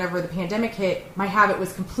 and then whenever the pandemic hit, my habit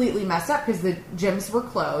was completely messed up because the gyms were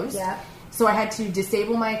closed. Yeah. So I had to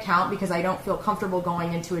disable my account because I don't feel comfortable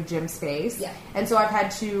going into a gym space. Yeah. And so I've had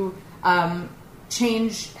to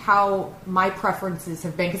change how my preferences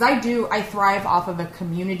have been. Because I thrive off of a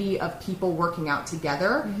community of people working out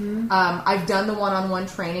together. I've done the one-on-one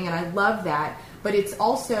training, and I love that. But it's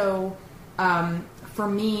also, for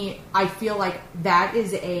me, I feel like that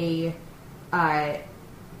is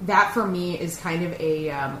that for me is kind of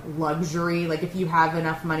a luxury. If you have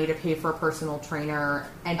enough money to pay for a personal trainer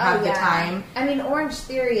and have the time. I mean, Orange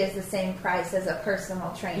Theory is the same price as a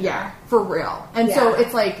personal trainer. Yeah, for real. And so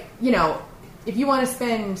it's if you want to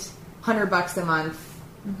spend $100 a month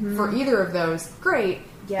for either of those, great.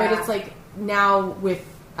 Yeah. But it's now with,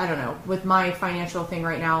 I don't know, with my financial thing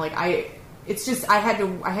right now, I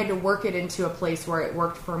had to work it into a place where it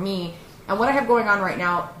worked for me. And what I have going on right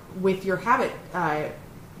now with your habit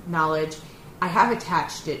knowledge, I have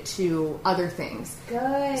attached it to other things.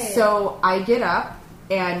 Good. So I get up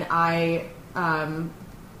and I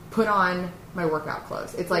put on my workout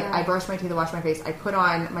clothes. It's like I brush my teeth, I wash my face, I put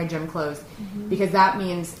on my gym clothes because that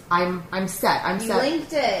means I'm set. I'm set. You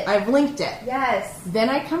linked it. I've linked it. Yes. Then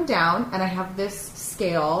I come down and I have this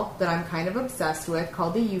scale that I'm kind of obsessed with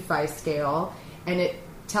called the UFI scale, and it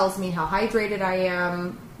tells me how hydrated I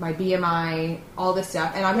am, my BMI, all this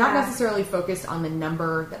stuff. And I'm not necessarily focused on the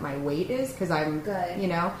number that my weight is because I'm, good. You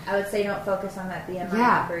know. I would say don't focus on that BMI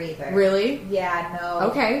number either. Really? Yeah, no.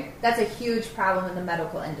 Okay. That's a huge problem in the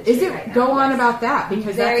medical industry. Is it? Right now. Go on about that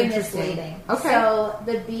because very that's interesting. misleading. Okay. So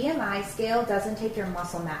the BMI scale doesn't take your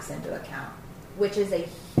muscle mass into account, which is a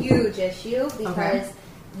huge issue because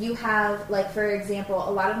you have, like, for example, a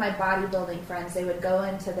lot of my bodybuilding friends, they would go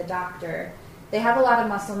into the doctor. They have a lot of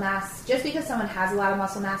muscle mass. Just because someone has a lot of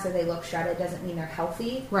muscle mass or they look shredded doesn't mean they're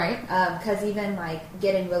healthy. Right. Because even, like,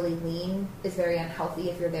 getting really lean is very unhealthy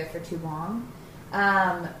if you're there for too long.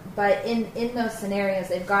 But in those scenarios,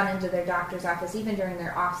 they've gone into their doctor's office even during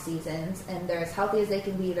their off seasons, and they're as healthy as they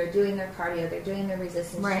can be. They're doing their cardio. They're doing their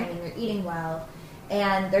resistance training. They're eating well.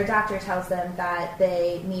 And their doctor tells them that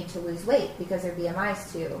they need to lose weight because their BMI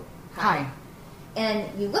is too high.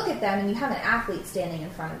 And you look at them and you have an athlete standing in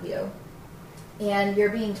front of you. And you're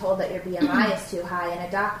being told that your BMI is too high, and a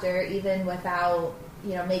doctor, even without,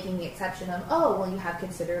 you know, making the exception of, oh, well, you have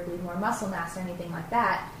considerably more muscle mass or anything like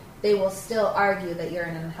that, they will still argue that you're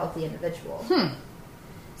an unhealthy individual.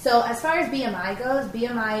 So as far as BMI goes,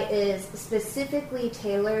 BMI is specifically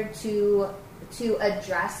tailored to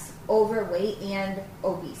address overweight and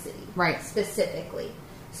obesity. Right. Specifically.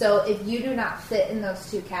 So if you do not fit in those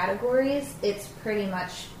two categories, it's pretty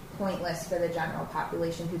much pointless for the general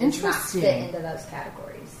population who does not fit into those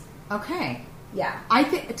categories. Okay. Yeah. I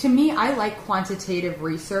think, to me, I like quantitative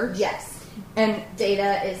research. Yes. And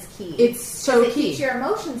data is key. It's so it key. keeps your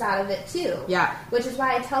emotions out of it too. Yeah. Which is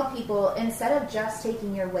why I tell people, instead of just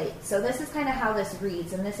taking your weight. So this is kind of how this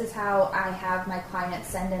reads, and this is how I have my clients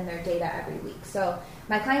send in their data every week. So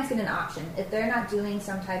my clients get an option. If they're not doing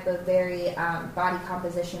some type of very body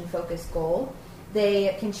composition focused goal,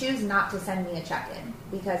 they can choose not to send me a check-in,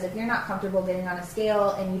 because if you're not comfortable getting on a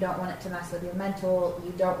scale and you don't want it to mess with your mental,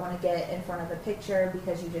 you don't want to get in front of a picture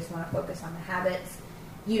because you just want to focus on the habits,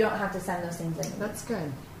 you don't have to send those things in. That's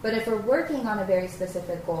good. But if we're working on a very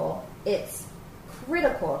specific goal, it's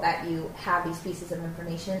critical that you have these pieces of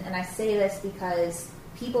information. And I say this because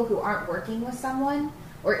people who aren't working with someone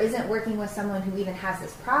or isn't working with someone who even has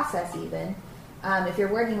this process even, if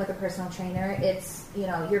you're working with a personal trainer, it's, you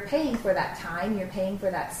know, you're paying for that time, you're paying for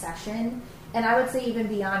that session. And I would say even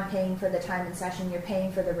beyond paying for the time and session, you're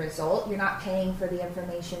paying for the result. You're not paying for the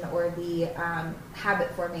information or the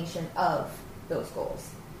habit formation of those goals.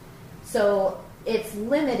 So it's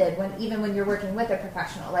limited when you're working with a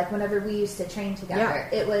professional. Like whenever we used to train together,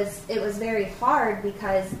 it was very hard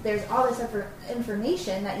because there's all this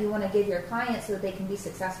information that you want to give your clients so that they can be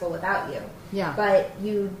successful without you. Yeah. But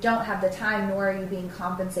you don't have the time, nor are you being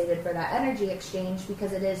compensated for that energy exchange,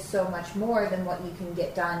 because it is so much more than what you can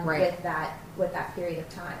get done with that period of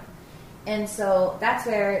time. And so that's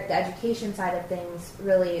where the education side of things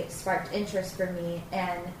really sparked interest for me.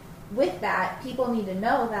 And with that, people need to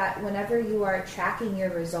know that whenever you are tracking your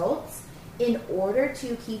results, in order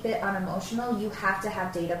to keep it unemotional, you have to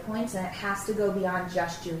have data points, and it has to go beyond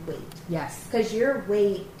just your weight. Yes. Because your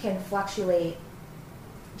weight can fluctuate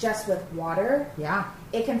just with water. Yeah.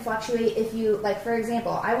 It can fluctuate if you, like, for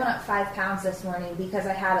example, I went up 5 pounds this morning because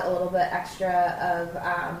I had a little bit extra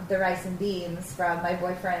of the rice and beans from my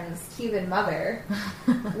boyfriend's Cuban mother,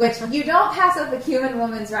 which you don't pass up a Cuban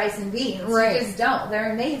woman's rice and beans. Right. You just don't.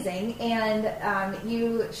 They're amazing. And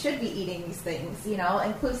you should be eating these things, you know,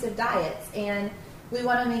 inclusive diets. And we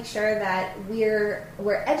want to make sure that we're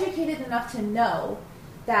educated enough to know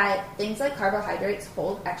that things like carbohydrates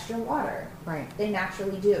hold extra water. Right. They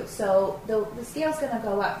naturally do. So the scale's going to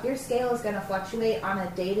go up. Your scale is going to fluctuate on a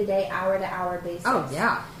day-to-day, hour-to-hour basis. Oh,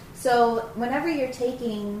 yeah. So whenever you're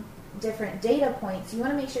taking different data points, you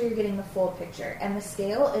want to make sure you're getting the full picture. And the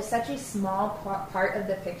scale is such a small part of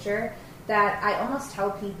the picture that I almost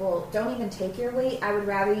tell people, don't even take your weight. I would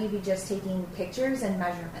rather you be just taking pictures and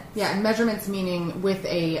measurements. Yeah, and measurements meaning with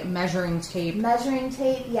a measuring tape. Measuring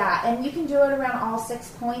tape, yeah. And you can do it around all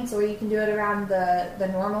 6 points, or you can do it around the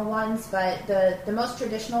normal ones. But the most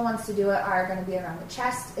traditional ones to do it are going to be around the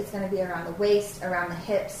chest. It's going to be around the waist, around the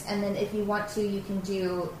hips. And then if you want to, you can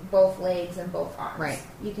do both legs and both arms. Right.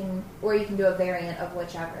 You can do a variant of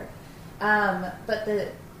whichever. But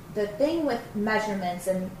the thing with measurements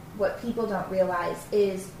and what people don't realize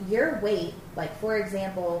is your weight, like for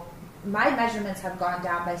example, my measurements have gone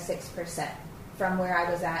down by 6% from where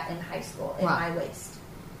I was at in high school in my waist.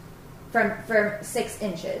 From 6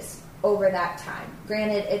 inches. over that time.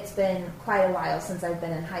 Granted, it's been quite a while since I've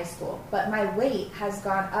been in high school, but my weight has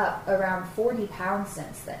gone up around 40 pounds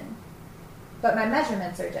since then. But my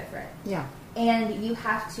measurements are different. Yeah. And you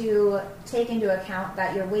have to take into account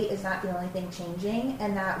that your weight is not the only thing changing,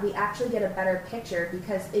 and that we actually get a better picture,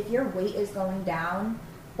 because if your weight is going down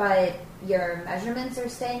but your measurements are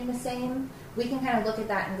staying the same, we can kind of look at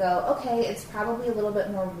that and go, okay, it's probably a little bit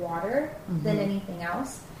more water than anything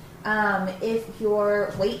else. If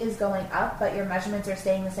your weight is going up but your measurements are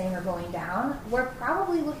staying the same or going down, we're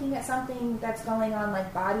probably looking at something that's going on,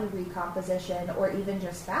 like body recomposition or even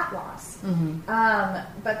just fat loss.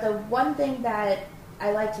 But the one thing that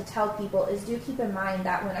I like to tell people is, do keep in mind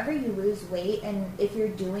that whenever you lose weight, and if you're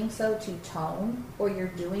doing so to tone, or you're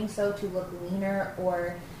doing so to look leaner,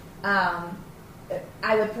 or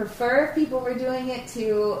I would prefer if people were doing it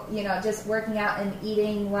to, just working out and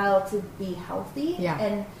eating well to be healthy. Yeah.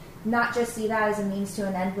 And not just see that as a means to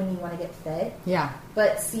an end when you want to get fit. Yeah.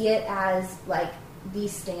 But see it as like the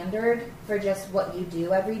standard for just what you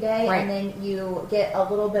do every day. Right. And then you get a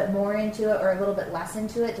little bit more into it or a little bit less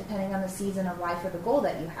into it depending on the season of life or the goal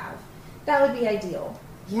that you have. That would be ideal.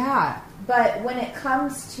 Yeah. But when it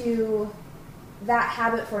comes to that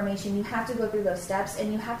habit formation, you have to go through those steps,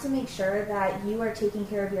 and you have to make sure that you are taking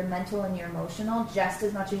care of your mental and your emotional just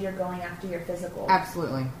as much as you're going after your physical.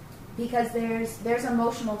 Absolutely. Because there's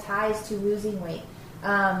emotional ties to losing weight.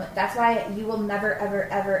 That's why you will never, ever,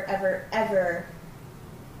 ever, ever, ever,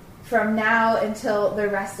 from now until the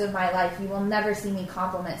rest of my life, you will never see me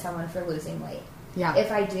compliment someone for losing weight. Yeah.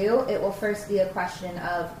 If I do, it will first be a question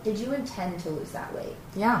of, did you intend to lose that weight?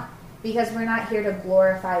 Yeah. Because we're not here to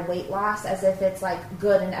glorify weight loss as if it's like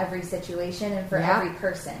good in every situation and for every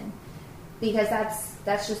person. Because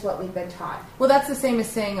that's just what we've been taught. Well, that's the same as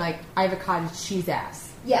saying, like, I have a cottage cheese ass.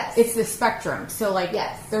 Yes. It's the spectrum. So, like,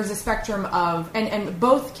 there's a spectrum of, and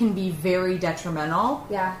both can be very detrimental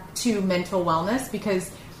to mental wellness,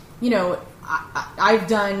 because, I've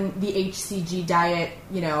done the HCG diet,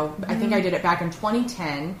 I think I did it back in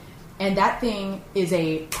 2010, and that thing is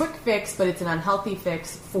a quick fix, but it's an unhealthy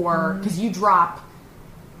fix because you drop,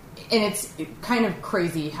 and it's kind of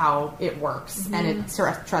crazy how it works. And it,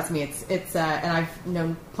 trust me, it's and I've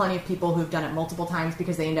known plenty of people who've done it multiple times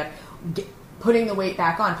because they end up putting the weight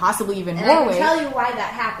back on, possibly even more weight. And I can tell you why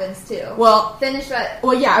that happens too. Well, finish that.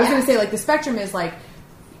 Well, yeah, I was going to say, like, the spectrum is like,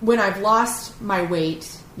 when I've lost my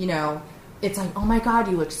weight, it's like, oh my God,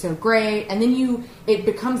 you look so great. And then it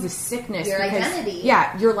becomes a sickness. Your identity.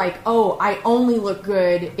 Yeah, you're like, oh, I only look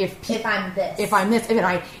good if I'm this. If I'm this.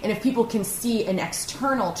 And if people can see an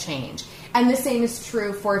external change. And the same is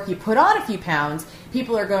true for if you put on a few pounds,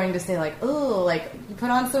 people are going to say, like, oh, like, you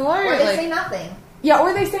put on some weight. Or they say nothing. Yeah,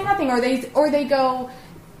 or they say nothing, or they go,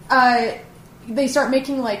 they start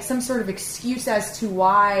making like some sort of excuse as to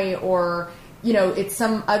why, or it's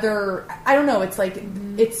some other, I don't know. It's like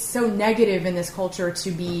it's so negative in this culture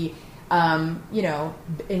to be,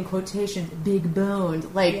 in quotations, big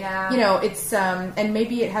boned. Like it's and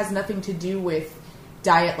maybe it has nothing to do with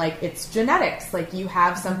diet. Like, it's genetics. Like, you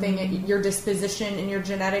have something, your disposition and your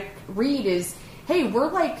genetic read is, hey, we're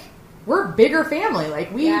a bigger family.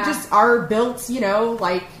 Like, we just are built,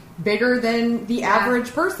 like, bigger than the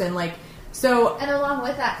average person. Like, so. And along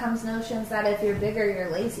with that comes notions that if you're bigger, you're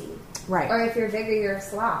lazy. Right. Or if you're bigger, you're a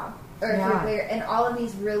slob. Or if you're bigger. And all of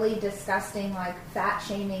these really disgusting, like,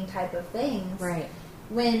 fat-shaming type of things. Right.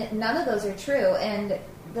 When none of those are true. And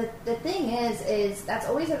the thing is that's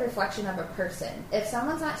always a reflection of a person. If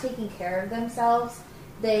someone's not taking care of themselves,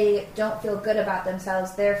 they don't feel good about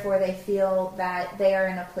themselves, therefore they feel that they are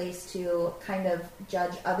in a place to kind of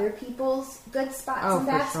judge other people's good spots and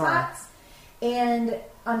bad spots. And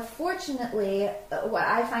unfortunately, what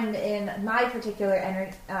I find in my particular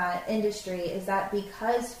industry is that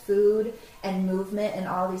because food and movement and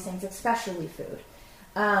all these things, especially food,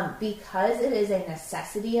 because it is a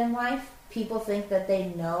necessity in life, people think that they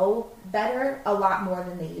know better a lot more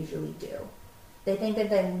than they usually do. They think that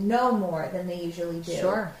they know more than they usually do.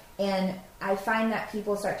 Sure. And I find that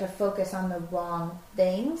people start to focus on the wrong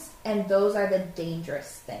things, and those are the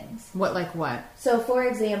dangerous things. What, like what? So, for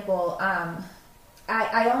example,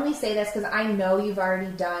 I only say this because I know you've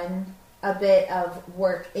already done a bit of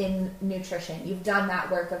work in nutrition. You've done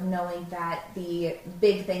that work of knowing that the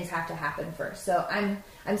big things have to happen first. So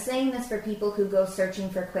I'm saying this for people who go searching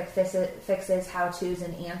for quick fixes, how-tos,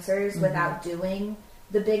 and answers without doing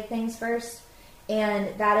the big things first.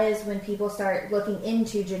 And that is when people start looking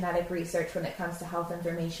into genetic research when it comes to health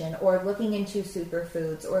information, or looking into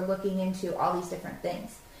superfoods, or looking into all these different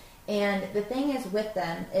things. And the thing is with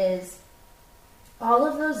them is all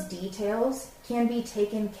of those details can be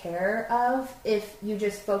taken care of if you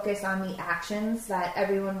just focus on the actions that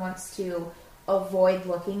everyone wants to avoid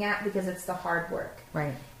looking at because it's the hard work.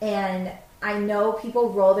 Right. And I know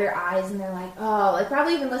people roll their eyes and they're like, oh, like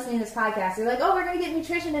probably even listening to this podcast, they're like, oh, we're going to get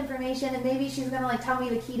nutrition information and maybe she's going to like tell me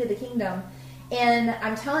the key to the kingdom. And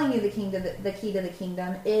I'm telling you the key to the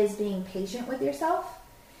kingdom is being patient with yourself.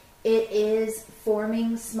 It is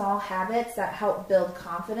forming small habits that help build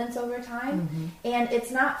confidence over time. Mm-hmm. And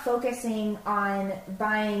it's not focusing on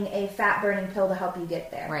buying a fat-burning pill to help you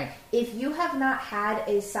get there. Right. If you have not had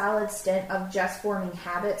a solid stint of just forming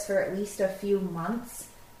habits for at least a few months,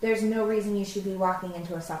 there's no reason you should be walking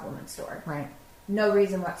into a supplement store. Right. No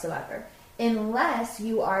reason whatsoever. Unless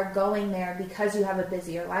you are going there because you have a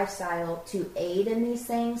busier lifestyle to aid in these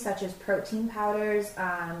things, such as protein powders,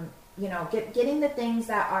 getting the things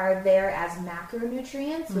that are there as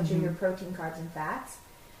macronutrients, which are your protein, carbs, and fats,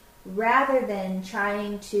 rather than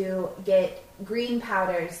trying to get green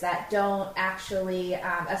powders that don't actually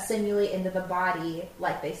assimilate into the body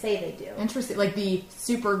like they say they do. Interesting. Like the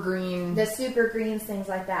super green. The super greens, things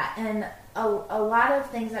like that. And a lot of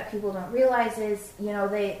things that people don't realize is,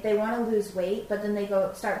 they want to lose weight, but then they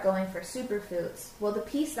start going for superfoods. Well, the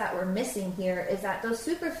piece that we're missing here is that those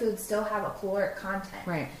superfoods still have a caloric content.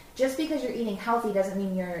 Right. Just because you're eating healthy doesn't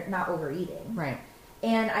mean you're not overeating. Right.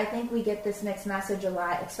 And I think we get this mixed message a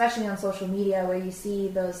lot, especially on social media, where you see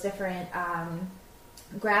those different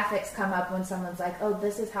graphics come up when someone's like, oh,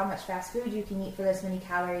 this is how much fast food you can eat for this many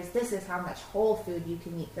calories. This is how much whole food you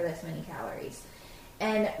can eat for this many calories.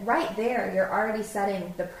 And right there, you're already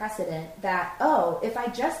setting the precedent that, oh, if I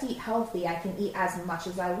just eat healthy, I can eat as much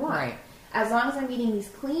as I want. Right. As long as I'm eating these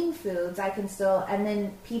clean foods, I can still, and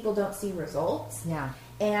then people don't see results. Yeah.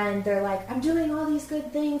 And they're like, I'm doing all these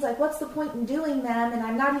good things. Like, what's the point in doing them? And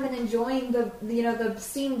I'm not even enjoying the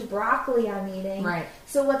steamed broccoli I'm eating. Right.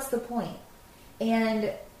 So what's the point?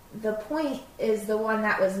 And the point is the one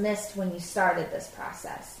that was missed when you started this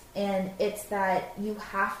process. And it's that you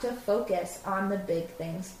have to focus on the big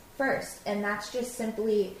things first. And that's just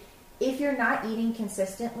simply, if you're not eating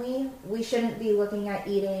consistently, we shouldn't be looking at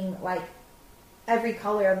eating like every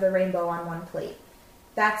color of the rainbow on one plate.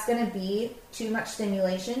 That's going to be too much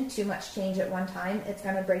stimulation, too much change at one time. It's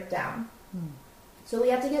going to break down. So we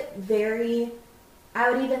have to get very,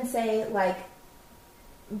 I would even say, like,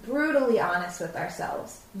 brutally honest with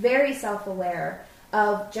ourselves. Very self-aware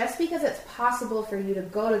of, just because it's possible for you to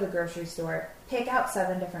go to the grocery store, pick out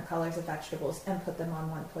 7 different colors of vegetables and put them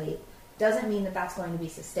on one plate, doesn't mean that that's going to be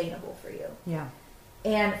sustainable for you. Yeah.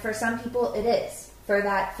 And for some people, it is. For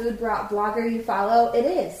that food blogger you follow, it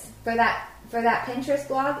is. For that Pinterest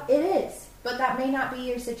blog, it is. But that may not be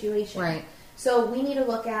your situation. Right. So we need to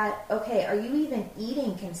look at, okay, are you even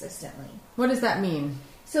eating consistently? What does that mean?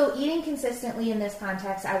 So eating consistently in this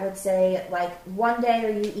context, I would say, like, one day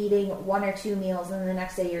are you eating 1 or 2 meals and the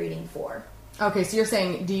next day you're eating 4. Okay, so you're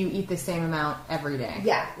saying, do you eat the same amount every day?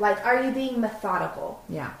 Yeah. Like, are you being methodical?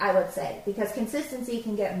 Yeah. I would say. Because consistency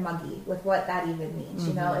can get muggy with what that even means.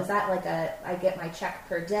 You know, is that like I get my check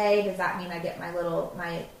per day? Does that mean I get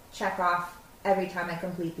my check off every time I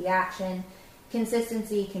complete the action?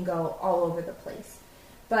 Consistency can go all over the place.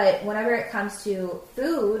 But whenever it comes to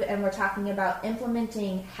food and we're talking about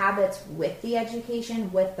implementing habits with the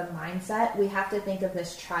education, with the mindset, we have to think of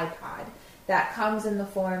this tripod that comes in the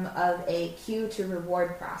form of a cue to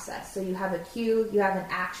reward process. So you have a cue, you have an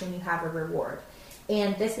action, you have a reward.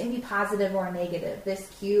 And this can be positive or negative. This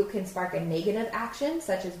cue can spark a negative action,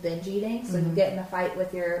 such as binge eating. So you get in a fight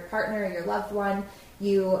with your partner or your loved one.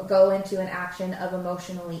 You go into an action of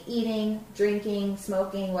emotionally eating, drinking,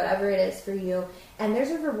 smoking, whatever it is for you. And there's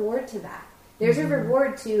a reward to that. There's a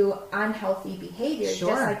reward to unhealthy behaviors, just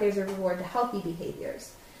like there's a reward to healthy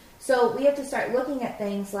behaviors. So we have to start looking at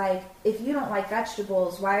things like, if you don't like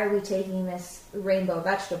vegetables, why are we taking this rainbow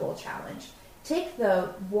vegetable challenge? Take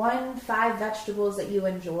the 5 vegetables that you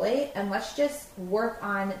enjoy and let's just work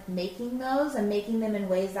on making those and making them in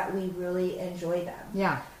ways that we really enjoy them.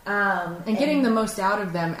 Yeah. And getting the most out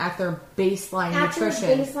of them at their baseline nutrition.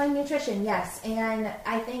 At their baseline nutrition, yes. And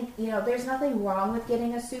I think, there's nothing wrong with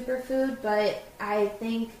getting a superfood, but I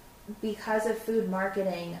think because of food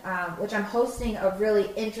marketing, which I'm hosting a really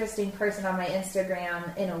interesting person on my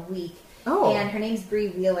Instagram in a week. Oh. And her name's Bree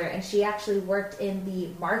Wheeler, and she actually worked in the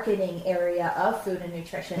marketing area of food and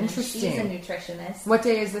nutrition. Interesting. And she's a nutritionist. What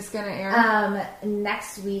day is this going to air?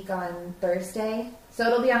 Next week on Thursday. So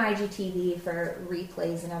it'll be on IGTV for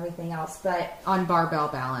replays and everything else. But on Barbell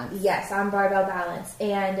Balance. Yes, on Barbell Balance.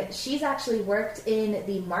 And she's actually worked in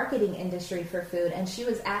the marketing industry for food. And she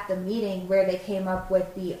was at the meeting where they came up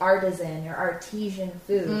with the artisan or artesian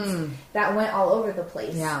foods that went all over the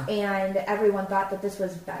place. Yeah. And everyone thought that this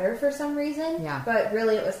was better for some reason. Yeah. But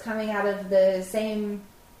really it was coming out of the same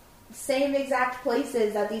exact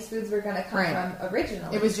places that these foods were going to come from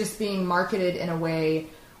originally. It was just being marketed in a way,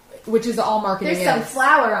 which is all marketing. There's some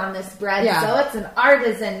flour on this bread, so it's an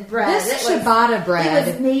artisan bread. This ciabatta bread.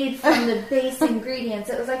 It was made from the base ingredients.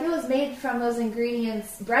 It was made from those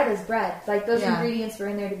ingredients. Bread is bread. Like, those ingredients were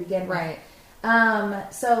in there to begin with. Right.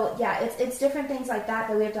 So, yeah, it's different things like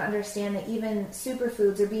that we have to understand, that even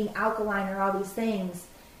superfoods or being alkaline or all these things,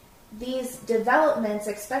 these developments,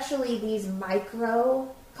 especially these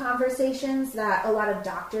micro conversations that a lot of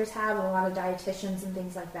doctors have and a lot of dietitians and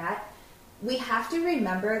things like that, we have to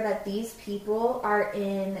remember that these people are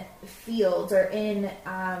in fields or in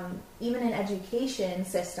even in education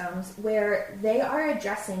systems where they are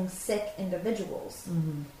addressing sick individuals.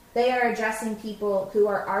 Mm-hmm. They are addressing people who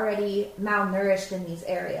are already malnourished in these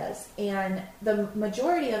areas. And the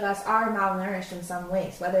majority of us are malnourished in some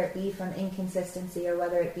ways, whether it be from inconsistency or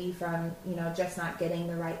whether it be from, just not getting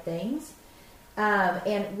the right things.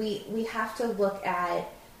 And we have to look at,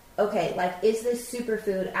 okay, like, is this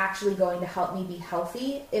superfood actually going to help me be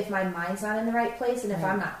healthy if my mind's not in the right place and if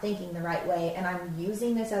I'm not thinking the right way, and I'm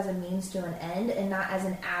using this as a means to an end and not as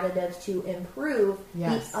an additive to improve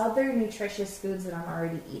the other nutritious foods that I'm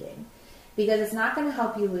already eating? Because it's not going to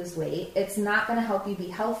help you lose weight. It's not going to help you be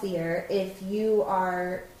healthier if you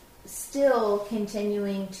are still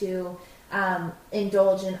continuing to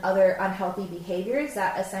indulge in other unhealthy behaviors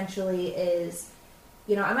that essentially is...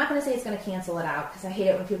 I'm not going to say it's going to cancel it out, because I hate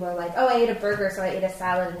it when people are like, oh, I ate a burger, so I ate a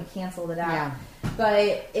salad and it canceled it out. Yeah.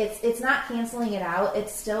 But it's not canceling it out.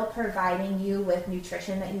 It's still providing you with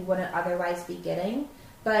nutrition that you wouldn't otherwise be getting.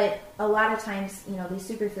 But a lot of times, these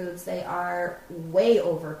superfoods, they are way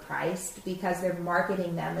overpriced because they're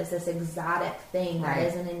marketing them as this exotic thing that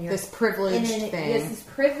isn't in your... This privileged thing. This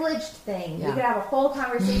privileged thing. Yeah. We could have a whole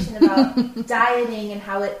conversation about dieting and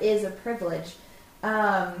how it is a privilege.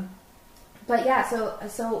 But yeah,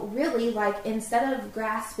 so really, like, instead of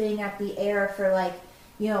grasping at the air for, like,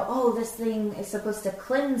 oh, this thing is supposed to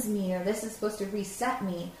cleanse me or this is supposed to reset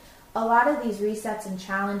me, a lot of these resets and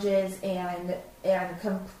challenges and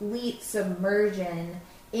complete submersion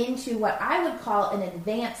into what I would call an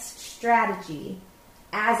advanced strategy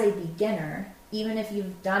as a beginner, even if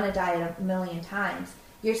you've done a diet a million times,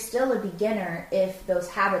 you're still a beginner if those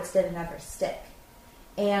habits didn't ever stick.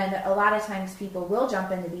 And a lot of times people will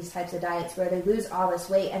jump into these types of diets where they lose all this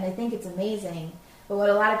weight and they think it's amazing. But what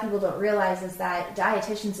a lot of people don't realize is that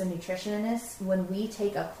dietitians and nutritionists, when we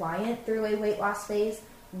take a client through a weight loss phase,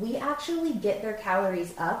 we actually get their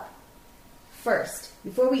calories up first,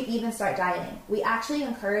 before we even start dieting. We actually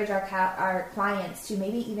encourage our clients to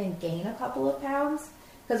maybe even gain a couple of pounds.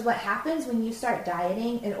 Because what happens when you start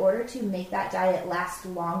dieting, in order to make that diet last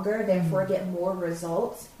longer, therefore get more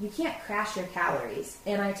results, you can't crash your calories.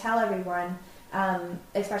 And I tell everyone,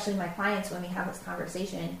 especially my clients when we have this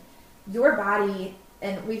conversation, your body,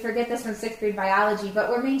 and we forget this from 6th grade biology, but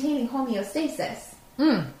we're maintaining homeostasis.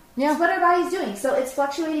 Yeah. That's what our body's doing. So it's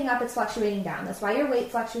fluctuating up, it's fluctuating down. That's why your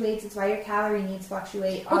weight fluctates. It's why your calorie needs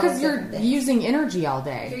fluctuate. Because you're using energy all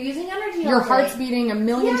day. You're using energy all day. Your heart's beating a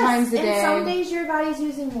million times a day. And some days your body's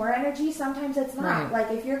using more energy, sometimes it's not. Right.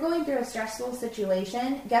 Like, if you're going through a stressful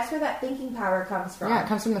situation, guess where that thinking power comes from? Yeah, it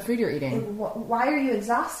comes from the food you're eating. Why are you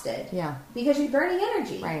exhausted? Yeah. Because you're burning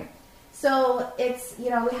energy. Right. So it's, we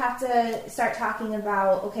have to start talking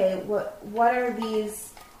about, okay, what are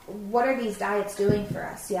these diets doing for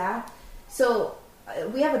us? Yeah. So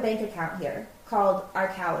we have a bank account here called our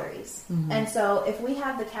calories. Mm-hmm. And so if we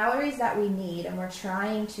have the calories that we need and we're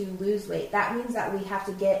trying to lose weight, that means that we have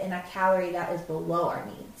to get in a calorie that is below our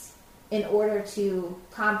needs in order to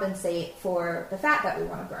compensate for the fat that we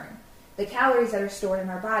want to burn. The calories that are stored in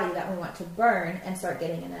our body that we want to burn and start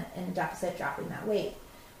getting in a deficit, dropping that weight.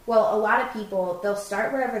 Well, a lot of people, they'll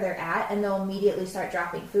start wherever they're at and they'll immediately start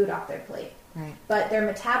dropping food off their plate. Right. But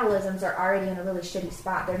their metabolisms are already in a really shitty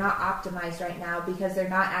spot. They're not optimized right now because they're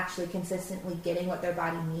not actually consistently getting what their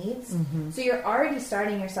body needs. Mm-hmm. So you're already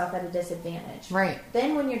starting yourself at a disadvantage. Right.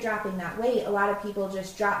 Then when you're dropping that weight, a lot of people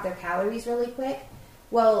just drop their calories really quick.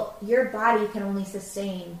 Well, your body can only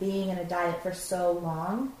sustain being in a diet for so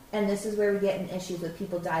long. And this is where we get in issues with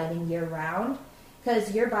people dieting year-round.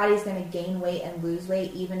 Because your body's going to gain weight and lose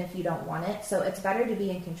weight even if you don't want it. So it's better to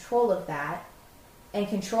be in control of that and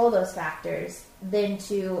control those factors than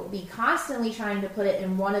to be constantly trying to put it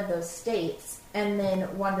in one of those states and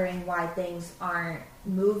then wondering why things aren't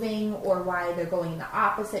moving or why they're going in the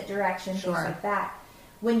opposite direction, things like that.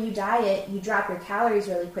 When you diet, you drop your calories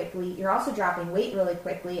really quickly. You're also dropping weight really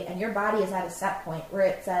quickly, and your body is at a set point where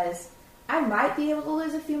it says, I might be able to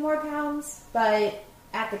lose a few more pounds, but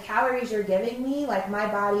at the calories you're giving me, like, my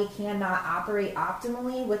body cannot operate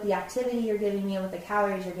optimally with the activity you're giving me and with the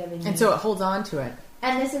calories you're giving me. And so it holds on to it.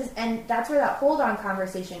 And that's where that hold on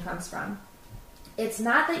conversation comes from. It's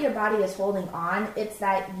not that your body is holding on, it's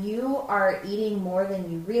that you are eating more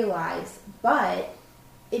than you realize, but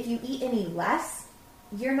if you eat any less,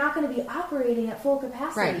 you're not going to be operating at full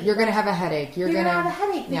capacity. Right. You're going to have a headache. You're going to have a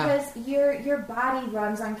headache because your body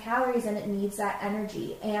runs on calories and it needs that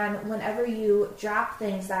energy. And whenever you drop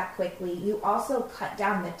things that quickly, you also cut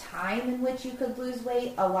down the time in which you could lose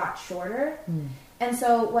weight a lot shorter. And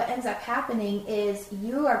so what ends up happening is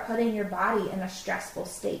you are putting your body in a stressful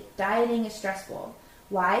state. Dieting is stressful.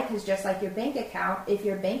 Why? Because just like your bank account, if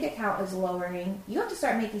your bank account is lowering, you have to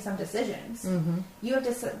start making some decisions. You have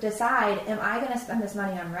to decide, am I going to spend this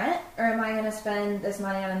money on rent, or am I going to spend this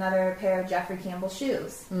money on another pair of Jeffrey Campbell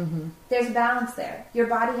shoes? There's a balance there. Your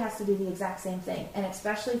body has to do the exact same thing. And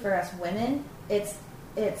especially for us women, it's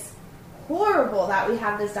horrible that we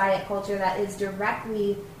have this diet culture that is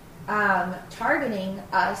directly targeting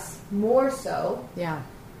us more so.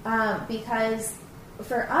 Because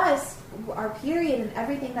for us, our period and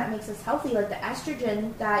everything that makes us healthy, like the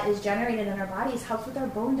estrogen that is generated in our bodies, helps with our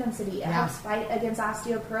bone density. It helps fight against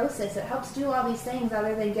osteoporosis. It helps do all these things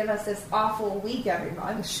other than give us this awful week every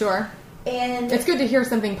month. Sure. And it's good to hear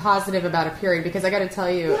something positive about a period, because I got to tell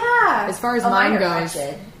you, as far as mine goes,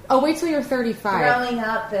 wait till you're 35. Growing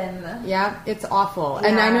up and... it's awful.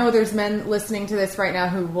 And I know there's men listening to this right now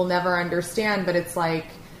who will never understand, but it's like,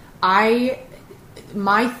 my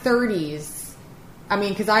 30s, I mean,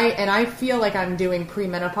 because I feel like I'm doing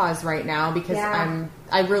premenopause right now, because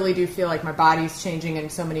I really do feel like my body's changing in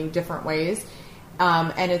so many different ways.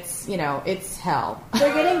 And it's, it's hell.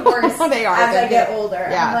 They're getting worse they are. as I get older.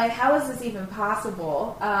 I'm like, how is this even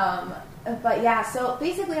possible? But so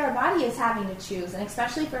basically our body is having to choose, and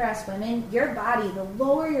especially for us women, your body, the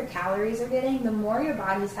lower your calories are getting, the more your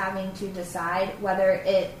body's having to decide whether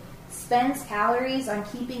it spends calories on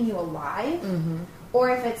keeping you alive, or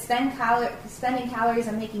if it's spending calories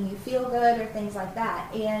on making you feel good or things like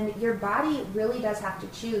that. And your body really does have to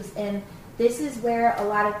choose. And this is where a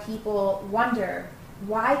lot of people wonder,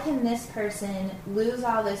 why can this person lose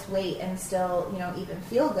all this weight and still, even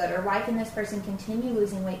feel good? Or why can this person continue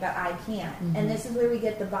losing weight but I can't? And this is where we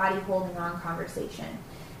get the body holding on conversation.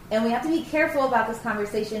 And we have to be careful about this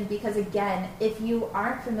conversation because, again, if you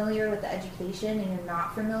aren't familiar with the education and you're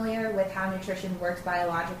not familiar with how nutrition works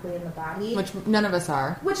biologically in the body... Which none of us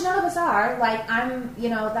are. Like,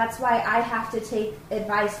 that's why I have to take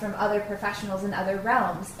advice from other professionals in other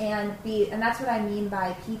realms. And that's what I mean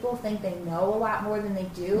by people think they know a lot more than they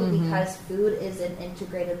do because food is an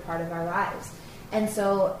integrated part of our lives. And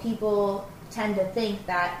so people tend to think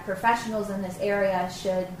that professionals in this area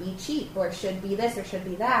should be cheap or should be this or should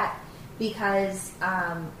be that because,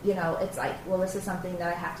 it's like, well, this is something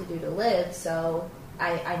that I have to do to live, so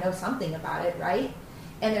I know something about it, right?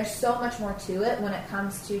 And there's so much more to it when it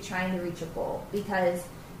comes to trying to reach a goal because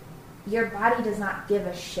your body does not give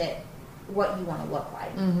a shit what you want to look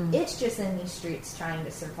like. It's just in these streets trying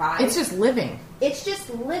to survive. It's just living.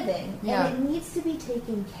 And it needs to be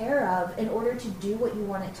taken care of in order to do what you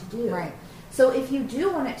want it to do. Right. So if you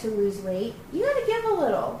do want it to lose weight, you got to give a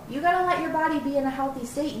little. You got to let your body be in a healthy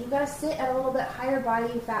state. You got to sit at a little bit higher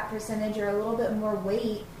body fat percentage or a little bit more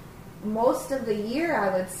weight most of the year,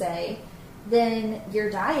 I would say, than you're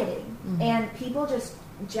dieting. And people just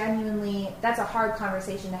genuinely, that's a hard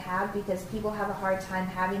conversation to have because people have a hard time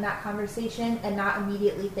having that conversation and not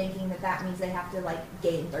immediately thinking that means they have to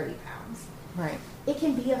gain 30 pounds. Right. It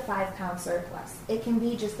can be a 5-pound surplus. It can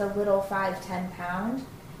be just a little 5-10 pound.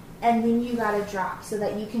 And then you got to drop so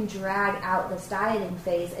that you can drag out this dieting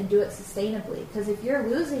phase and do it sustainably. Because if you're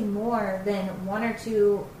losing more than 1 or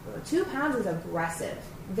 2 pounds is aggressive,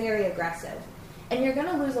 very aggressive. And you're going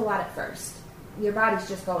to lose a lot at first. Your body's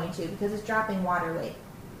just going to because it's dropping water weight.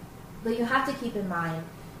 But you have to keep in mind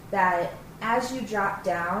that as you drop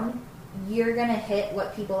down, you're going to hit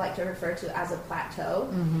what people like to refer to as a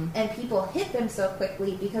plateau. And people hit them so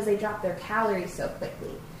quickly because they drop their calories so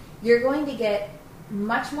quickly. You're going to get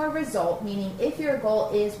much more result, meaning if your goal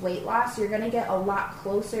is weight loss, you're going to get a lot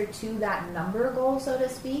closer to that number goal, so to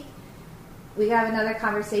speak. We have another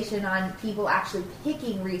conversation on people actually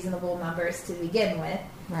picking reasonable numbers to begin with.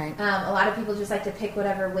 Right. A lot of people just like to pick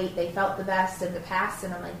whatever weight they felt the best in the past,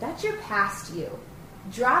 and I'm like, that's your past you.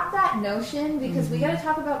 drop that notion, because we got to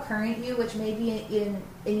talk about current you, which may be in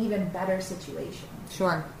an even better situation.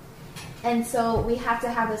 Sure. And so we have to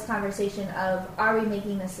have this conversation of, are we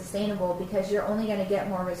making this sustainable? Because you're only going to get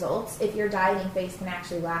more results if your dieting phase can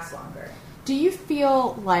actually last longer. Do you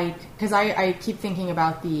feel like, because I keep thinking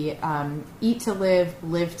about the eat to live,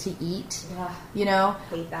 live to eat, you know?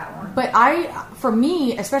 I hate that one. But for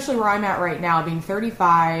me, especially where I'm at right now, being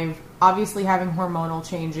 35, obviously having hormonal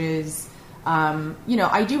changes, you know,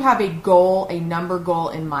 I do have a number goal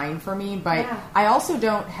in mind for me, but I also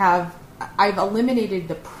don't have, I've eliminated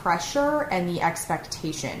the pressure and the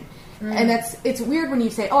expectation. And it's weird when you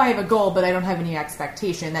say, oh, I have a goal, but I don't have any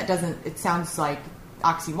expectation. It sounds like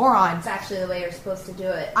oxymoron. It's actually the way you're supposed to do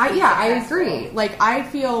it. I agree. Like, I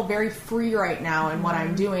feel very free right now in what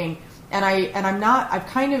I'm doing. And I'm not,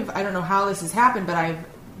 I don't know how this has happened, but I've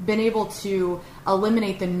been able to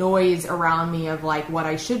eliminate the noise around me of like what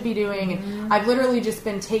I should be doing. And I've literally just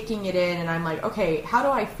been taking it in, and I'm like, okay, how do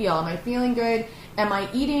I feel? Am I feeling good? Am I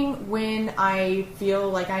eating when I feel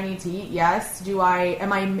like I need to eat? Yes.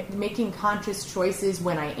 Am I making conscious choices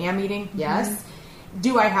when I am eating? Yes.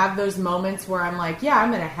 Do I have those moments where I'm like, yeah,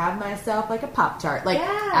 I'm going to have myself like a Pop-Tart? Like,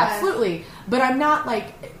 absolutely. But I'm not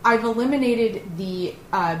like, I've eliminated the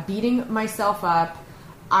beating myself up.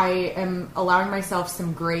 I am allowing myself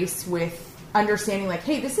some grace with understanding like,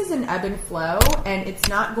 hey, this is an ebb and flow, and it's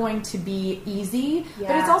not going to be easy,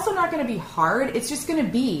 but it's also not going to be hard. It's just going to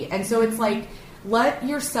be. And so it's like, let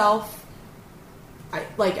yourself,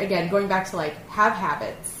 like, again, going back to like, have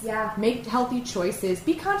habits, make healthy choices,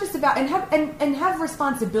 be conscious about, and have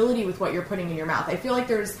responsibility with what you're putting in your mouth. I feel like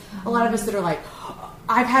there's a lot of us that are like,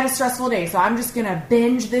 I've had a stressful day, so I'm just going to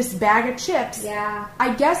binge this bag of chips. Yeah.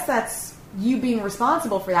 I guess that's you being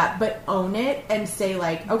responsible for that, but own it and say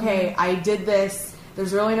like, okay, I did this.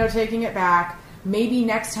 There's really no taking it back. Maybe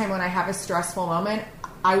next time when I have a stressful moment,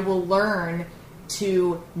 I will learn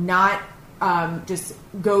to not just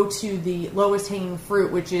go to the lowest hanging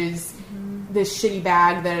fruit, which is this shitty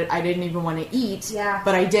bag that I didn't even want to eat,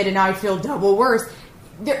 but I did, and now I feel double worse.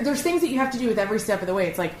 There's things that you have to do with every step of the way.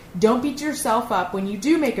 It's like, don't beat yourself up when you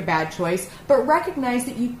do make a bad choice, but recognize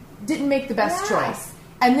that you didn't make the best choice.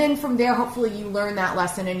 And then from there, hopefully you learn that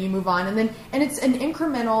lesson and you move on. And it's an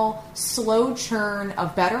incremental, slow churn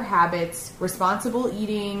of better habits, responsible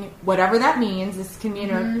eating, whatever that means. This can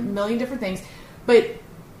mean a million different things.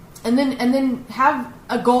 And then have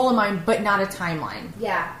a goal in mind, but not a timeline.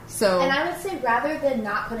 Yeah. So, and I would say, rather than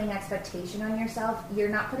not putting expectation on yourself, you're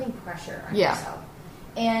not putting pressure on yourself.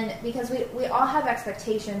 And because we all have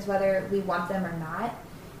expectations, whether we want them or not.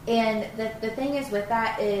 And the thing is with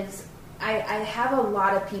that is, I have a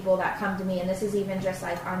lot of people that come to me, and this is even just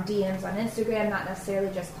like on DMs on Instagram, not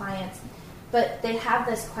necessarily just clients, but they have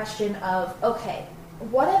this question of, okay,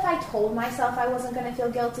 what if I told myself I wasn't going to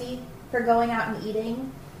feel guilty for going out and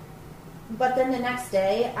eating, but then the next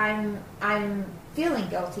day I'm feeling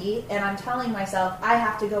guilty and I'm telling myself I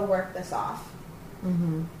have to go work this off.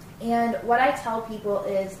 And what I tell people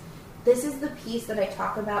is, this is the piece that I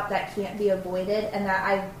talk about that can't be avoided, and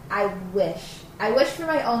that I wish for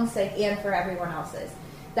my own sake and for everyone else's,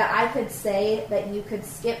 that I could say that you could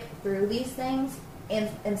skip through these things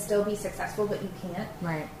and still be successful, but you can't.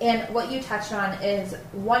 Right. And what you touched on is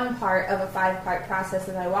one part of a 5-part process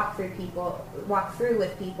that I walk through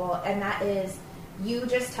with people, and that is, you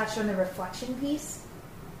just touched on the reflection piece.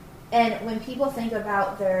 And when people think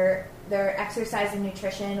about their exercise and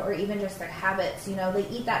nutrition, or even just their habits, you know, they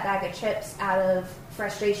eat that bag of chips out of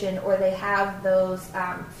frustration, or they have those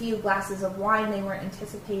few glasses of wine they weren't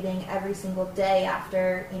anticipating every single day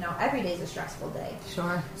after, you know, every day's a stressful day.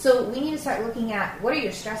 Sure. So we need to start looking at, what are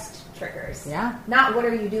your stress triggers? Yeah. Not what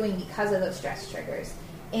are you doing because of those stress triggers.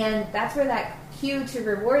 And that's where that cue to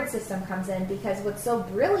reward system comes in, because what's so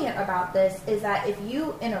brilliant about this is that if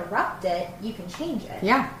you interrupt it, you can change it.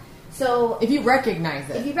 Yeah. So if you recognize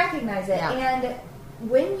it. And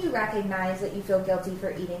when you recognize that you feel guilty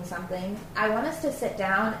for eating something, I want us to sit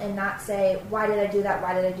down and not say, why did I do that?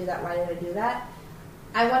 Why did I do that? Why did I do that?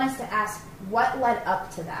 I want us to ask, what led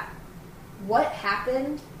up to that? What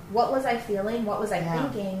happened? What was I feeling? What was I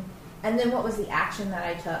thinking? And then what was the action that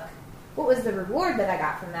I took? What was the reward that I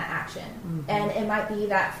got from that action? And it might be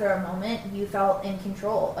that for a moment you felt in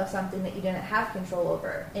control of something that you didn't have control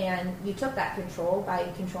over, and you took that control by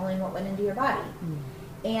controlling what went into your body.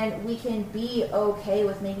 And we can be okay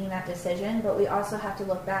with making that decision, but we also have to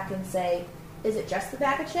look back and say, is it just the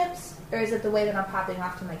bag of chips, or is it the way that I'm popping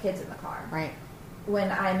off to my kids in the car? Right.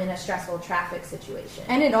 When I'm in a stressful traffic situation.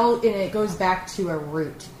 And it goes back to a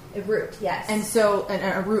root. A root, yes. And so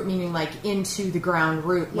a root meaning like into the ground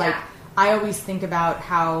root. Like, I always think about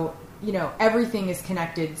how everything is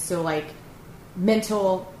connected. So like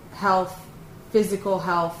mental health, physical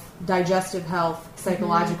health, digestive health,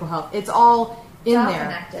 psychological health, it's all in there.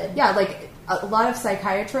 Connected. Yeah, like a lot of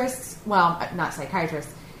psychiatrists, well, not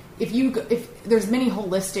psychiatrists, if there's many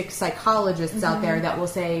holistic psychologists out there that will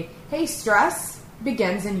say, hey, stress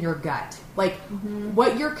begins in your gut. Like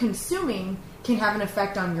what you're consuming can have an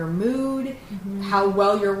effect on your mood, how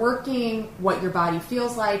well you're working, what your body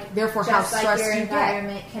feels like, therefore just how stressed your you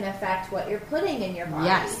environment can affect what you're putting in your body.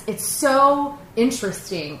 Yes, it's so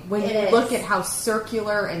interesting when you look at how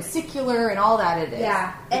circular and secular and all that it is.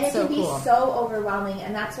 Yeah, and it's it can be cool. so overwhelming,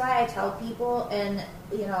 and that's why I tell people, and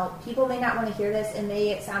people may not want to hear this, and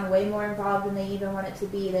they sound way more involved than they even want it to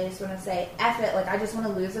be. They just want to say, F it, like I just want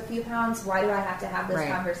to lose a few pounds. Why do I have to have this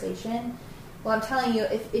conversation? Well, I'm telling you,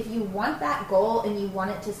 if you want that goal and you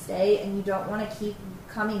want it to stay and you don't want to keep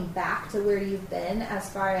coming back to where you've been as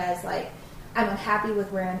far as like, I'm unhappy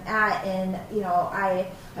with where I'm at and,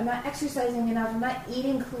 I'm not exercising enough, I'm not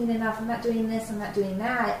eating clean enough, I'm not doing this, I'm not doing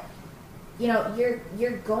that,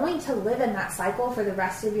 you're going to live in that cycle for the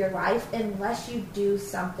rest of your life unless you do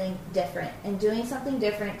something different. And doing something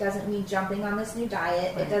different doesn't mean jumping on this new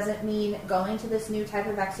diet. Right. It doesn't mean going to this new type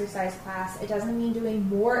of exercise class. It doesn't mean doing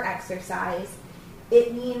more exercise.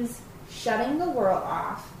 It means shutting the world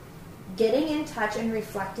off, getting in touch and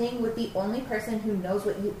reflecting with the only person who knows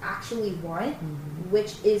what you actually want,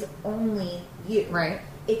 which is only you. Right.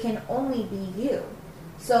 It can only be you.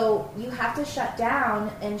 So you have to shut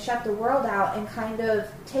down and shut the world out and kind of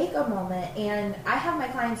take a moment. And I have my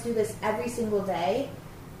clients do this every single day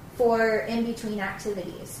for in-between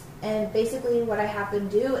activities. And basically what I have them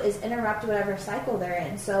do is interrupt whatever cycle they're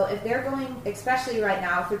in. So if they're going, especially right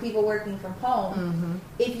now for people working from home,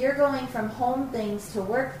 if you're going from home things to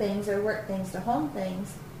work things or work things to home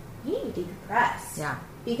things, you need to decompress. Yeah.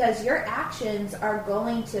 Because your actions are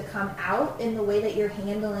going to come out in the way that you're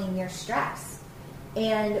handling your stress.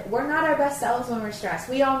 And we're not our best selves when we're stressed.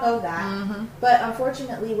 We all know that. But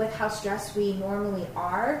unfortunately, with how stressed we normally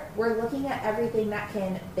are, we're looking at everything that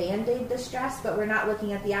can band-aid the stress, but we're not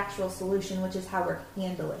looking at the actual solution, which is how we're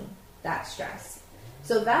handling that stress.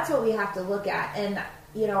 So that's what we have to look at. And,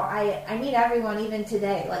 I need everyone, even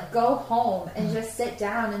today, like go home and just sit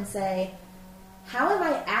down and say, how am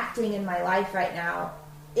I acting in my life right now?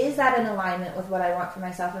 Is that in alignment with what I want for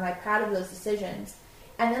myself? Am I proud of those decisions?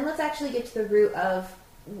 And then let's actually get to the root of,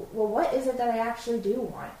 well, what is it that I actually do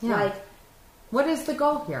want? Yeah. Like, what is the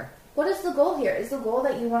goal here? What is the goal here? Is the goal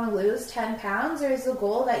that you want to lose 10 pounds, or is the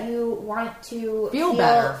goal that you want to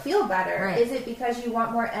feel better? Right. Is it because you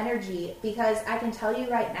want more energy? Because I can tell you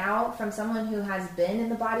right now, from someone who has been in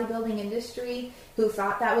the bodybuilding industry, who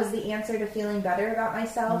thought that was the answer to feeling better about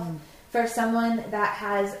myself, for someone that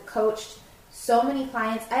has coached so many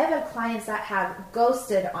clients. I have had clients that have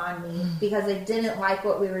ghosted on me because they didn't like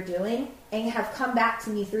what we were doing and have come back to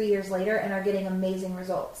me 3 years later and are getting amazing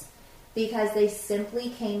results because they simply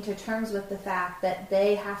came to terms with the fact that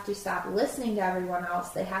they have to stop listening to everyone else.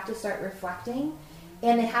 They have to start reflecting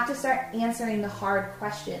and they have to start answering the hard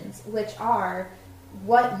questions, which are,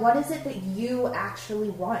 what is it that you actually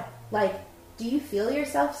want? Like, do you feel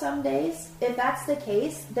yourself some days? If that's the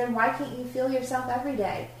case, then why can't you feel yourself every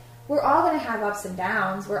day? We're all going to have ups and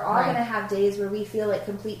downs. We're all going to have days where we feel like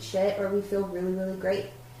complete shit or we feel really, really great.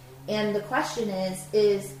 And the question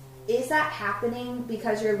is that happening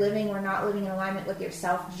because you're living or not living in alignment with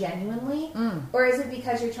yourself genuinely? Or is it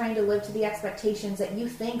because you're trying to live to the expectations that you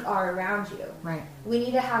think are around you? Right. We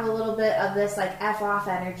need to have a little bit of this like F off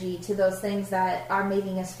energy to those things that are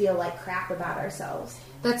making us feel like crap about ourselves.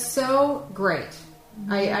 That's so great.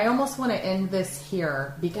 I almost want to end this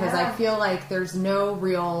here because I feel like there's no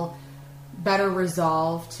real better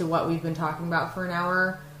resolve to what we've been talking about for an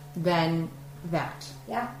hour than that.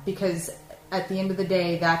 Yeah. Because at the end of the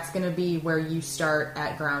day, that's going to be where you start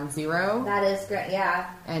at ground zero. That is great, yeah.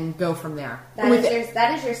 And go from there. That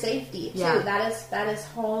is your safety, too. Yeah. That is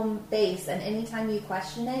home base. And anytime you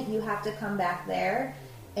question it, you have to come back there.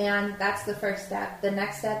 And that's the first step. The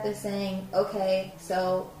next step is saying, okay,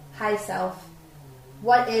 so hi self,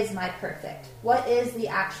 what is my perfect? What is the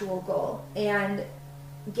actual goal? And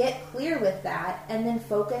get clear with that and then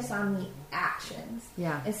focus on the actions.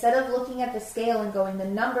 Yeah. Instead of looking at the scale and going, the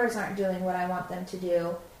numbers aren't doing what I want them to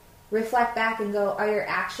do, reflect back and go, are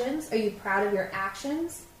you proud of your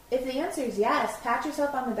actions? If the answer is yes, pat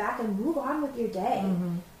yourself on the back and move on with your day.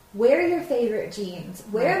 Wear your favorite jeans.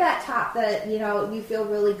 Wear that top that, you feel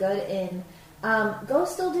really good in. Go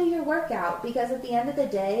still do your workout because at the end of the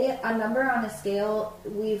day, a number on a scale,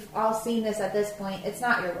 we've all seen this at this point, it's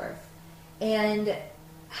not your worth. And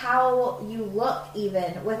how you look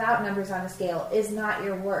even without numbers on a scale is not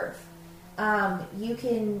your worth. you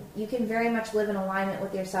can very much live in alignment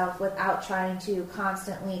with yourself without trying to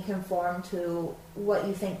constantly conform to what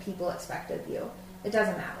you think people expect of you. It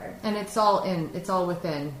doesn't matter. And it's all within. It's all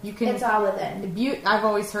within. I've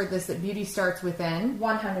always heard this, that beauty starts within.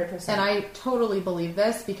 100%. And I totally believe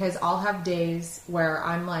this, because I'll have days where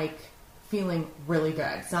I'm like feeling really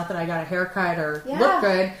good. It's not that I got a haircut or look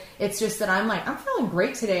good. It's just that I'm like, I'm feeling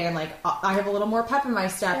great today. And like, I have a little more pep in my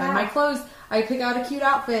step and my clothes, I pick out a cute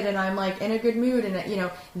outfit and I'm like in a good mood. And you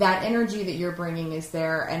know, that energy that you're bringing is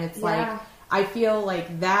there. And it's like, I feel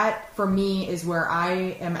like that for me is where I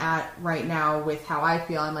am at right now with how I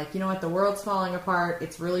feel. I'm like, you know what? The world's falling apart.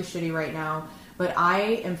 It's really shitty right now. But I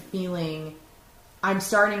am feeling, I'm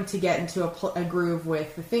starting to get into a groove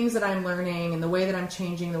with the things that I'm learning and the way that I'm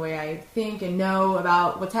changing the way I think and know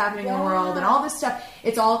about what's happening in the world and all this stuff.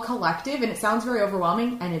 It's all collective and it sounds very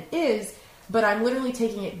overwhelming, and it is, but I'm literally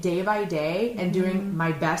taking it day by day and doing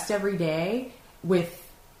my best every day with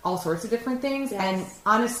all sorts of different things. Yes. And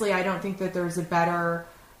honestly, I don't think that there's a better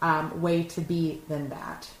way to be than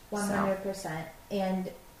that. 100%. So.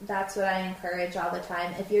 And that's what I encourage all the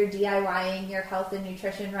time. If you're DIYing your health and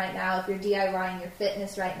nutrition right now, if you're DIYing your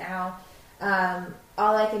fitness right now,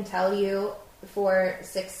 all I can tell you for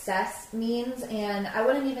success means, and I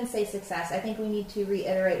wouldn't even say success, I think we need to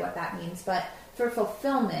reiterate what that means, but for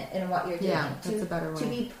fulfillment in what you're doing. Yeah, that's a better way. To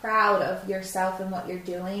be proud of yourself and what you're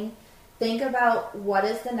doing, think about what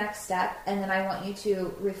is the next step, and then I want you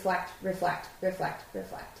to reflect.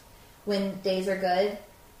 When days are good,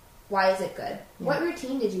 why is it good? Yeah. What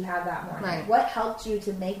routine did you have that morning? Right. What helped you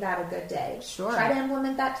to make that a good day? Sure. Try to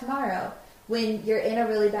implement that tomorrow. When you're in a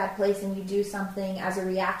really bad place and you do something as a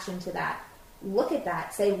reaction to that, look at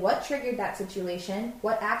that. Say, what triggered that situation?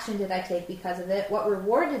 What action did I take because of it? What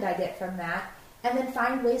reward did I get from that? And then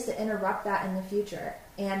find ways to interrupt that in the future.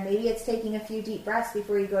 And maybe it's taking a few deep breaths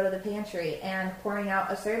before you go to the pantry and pouring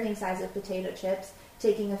out a serving size of potato chips,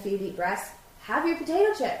 taking a few deep breaths. Have your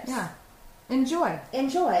potato chips. Yeah. Enjoy.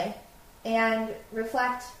 And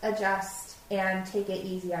reflect, adjust, and take it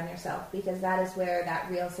easy on yourself, because that is where that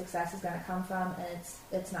real success is going to come from, and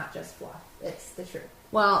it's not just fluff. It's the truth.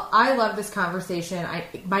 Well, I love this conversation.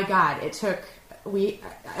 My God, it took...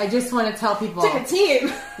 I just want to tell people, took a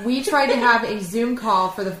team. We tried to have a Zoom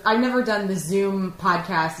call I've never done the Zoom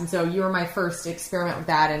podcast, and so you were my first experiment with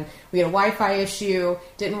that, and we had a Wi-Fi issue,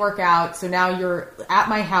 didn't work out, so now you're at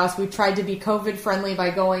my house. We tried to be COVID friendly by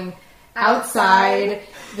going outside.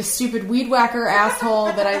 The stupid weed whacker asshole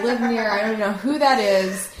that I live near, I don't know who that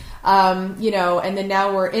is, and then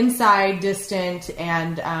now we're inside, distant,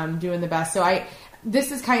 and doing the best. So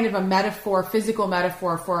this is kind of a metaphor, physical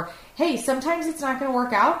metaphor for, hey, sometimes it's not going to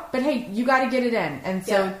work out, but hey, you got to get it in. And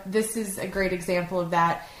so this is a great example of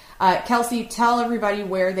that. Kelsie, tell everybody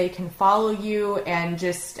where they can follow you and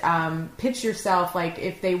just pitch yourself, like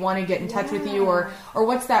if they want to get in touch with you, or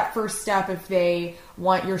what's that first step if they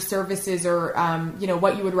want your services, or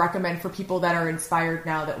what you would recommend for people that are inspired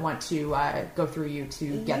now that want to go through you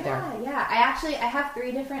to get there. Yeah, I have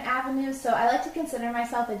 3 different avenues. So I like to consider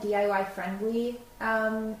myself a DIY friendly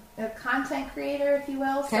content creator, if you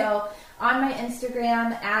will. Okay. So on my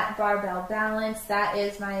Instagram at Barbell Balance, that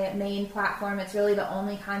is my main platform. It's really the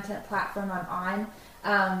only content platform I'm on.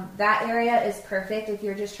 That area is perfect if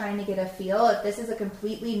you're just trying to get a feel. If this is a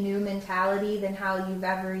completely new mentality than how you've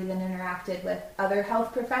ever even interacted with other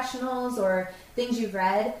health professionals or things you've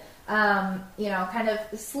read, kind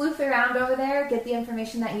of sleuth around over there, get the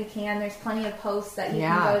information that you can. There's plenty of posts that you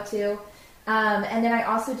can go to. And then I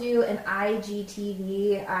also do an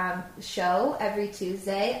IGTV show every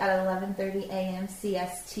Tuesday at 11:30 a.m.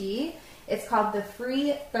 CST. It's called The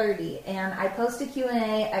Free 30, and I post a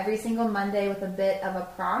Q&A every single Monday with a bit of a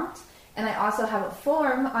prompt. And I also have a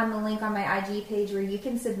form on the link on my IG page where you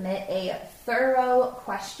can submit a thorough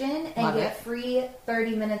question and get free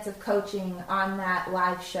 30 minutes of coaching on that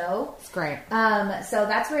live show. It's great. So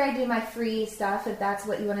that's where I do my free stuff, if that's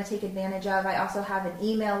what you want to take advantage of. I also have an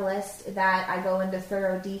email list that I go into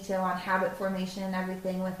thorough detail on habit formation and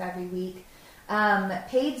everything with every week.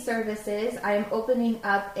 Paid services, I am opening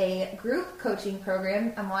up a group coaching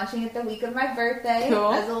program. I'm launching it the week of my birthday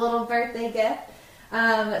as a little birthday gift.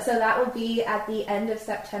 So that will be at the end of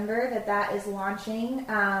September that is launching,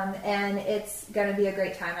 and it's going to be a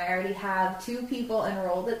great time. I already have 2 people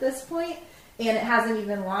enrolled at this point, and it hasn't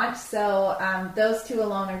even launched, so those 2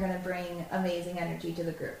 alone are going to bring amazing energy to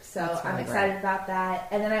the group. So really I'm excited about that.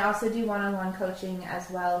 And then I also do one-on-one coaching as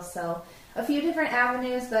well, so a few different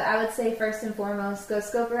avenues, but I would say first and foremost, go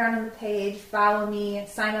scope around on the page, follow me,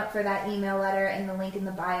 sign up for that email letter and the link in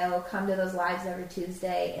the bio, come to those lives every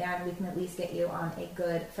Tuesday, and we can at least get you on a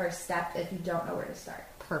good first step if you don't know where to start.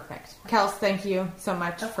 Perfect. Kels, thank you so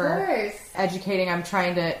much for educating. I'm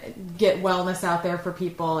trying to get wellness out there for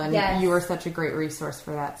people, and you are such a great resource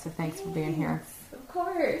for that. So thanks for being here. Of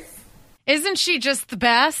course. Isn't she just the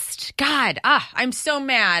best? God, I'm so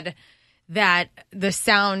mad that the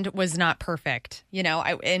sound was not perfect. You know,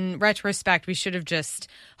 in retrospect, we should have just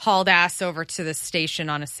hauled ass over to the station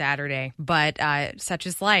on a Saturday, but such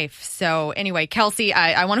is life. So anyway, Kelsie,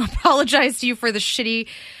 I want to apologize to you for the shitty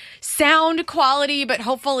sound quality, but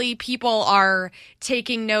hopefully people are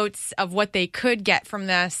taking notes of what they could get from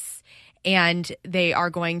this. And they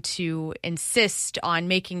are going to insist on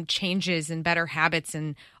making changes and better habits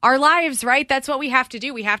in our lives, right? That's what we have to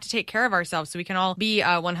do. We have to take care of ourselves so we can all be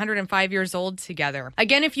 105 years old together.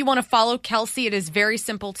 Again, if you want to follow Kelsie, it is very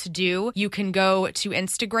simple to do. You can go to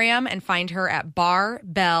Instagram and find her at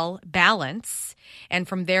Barbell Balance. And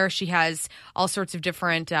from there, she has all sorts of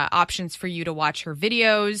different options for you to watch her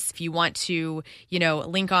videos. If you want to,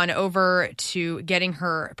 link on over to getting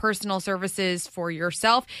her personal services for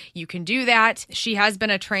yourself, you can do that. She has been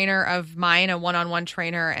a trainer of mine, a one-on-one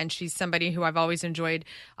trainer, and she's somebody who I've always enjoyed,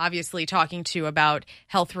 obviously, talking to about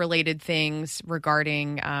health-related things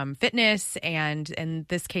regarding fitness and, in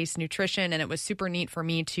this case, nutrition. And it was super neat for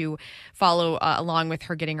me to follow along with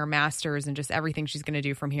her getting her master's and just everything she's going to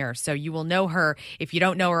do from here. So you will know her. If you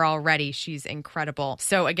don't know her already, she's incredible.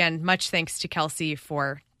 So again, much thanks to Kelsie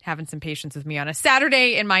for having some patience with me on a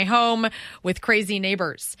Saturday in my home with crazy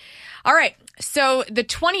neighbors. All right. So the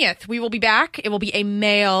 20th, we will be back. It will be a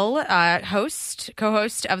male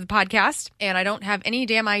co-host of the podcast. And I don't have any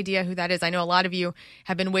damn idea who that is. I know a lot of you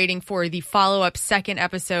have been waiting for the follow-up second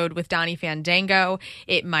episode with Donnie Fandango.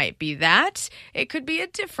 It might be that. It could be a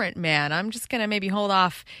different man. I'm just going to maybe hold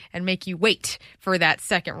off and make you wait for that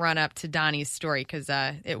second run-up to Donnie's story because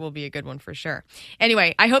it will be a good one for sure.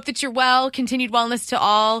 Anyway, I hope that you're well. Continued wellness to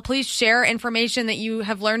all. Please share information that you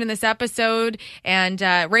have learned in this episode and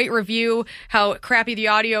rate, review how crappy the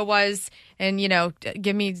audio was, and,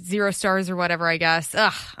 give me 0 stars or whatever, I guess.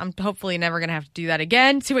 I'm hopefully never going to have to do that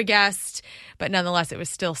again to a guest, but nonetheless, it was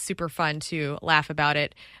still super fun to laugh about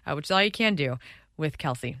it, which is all you can do with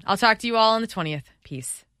Kelsie. I'll talk to you all on the 20th.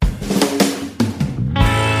 Peace.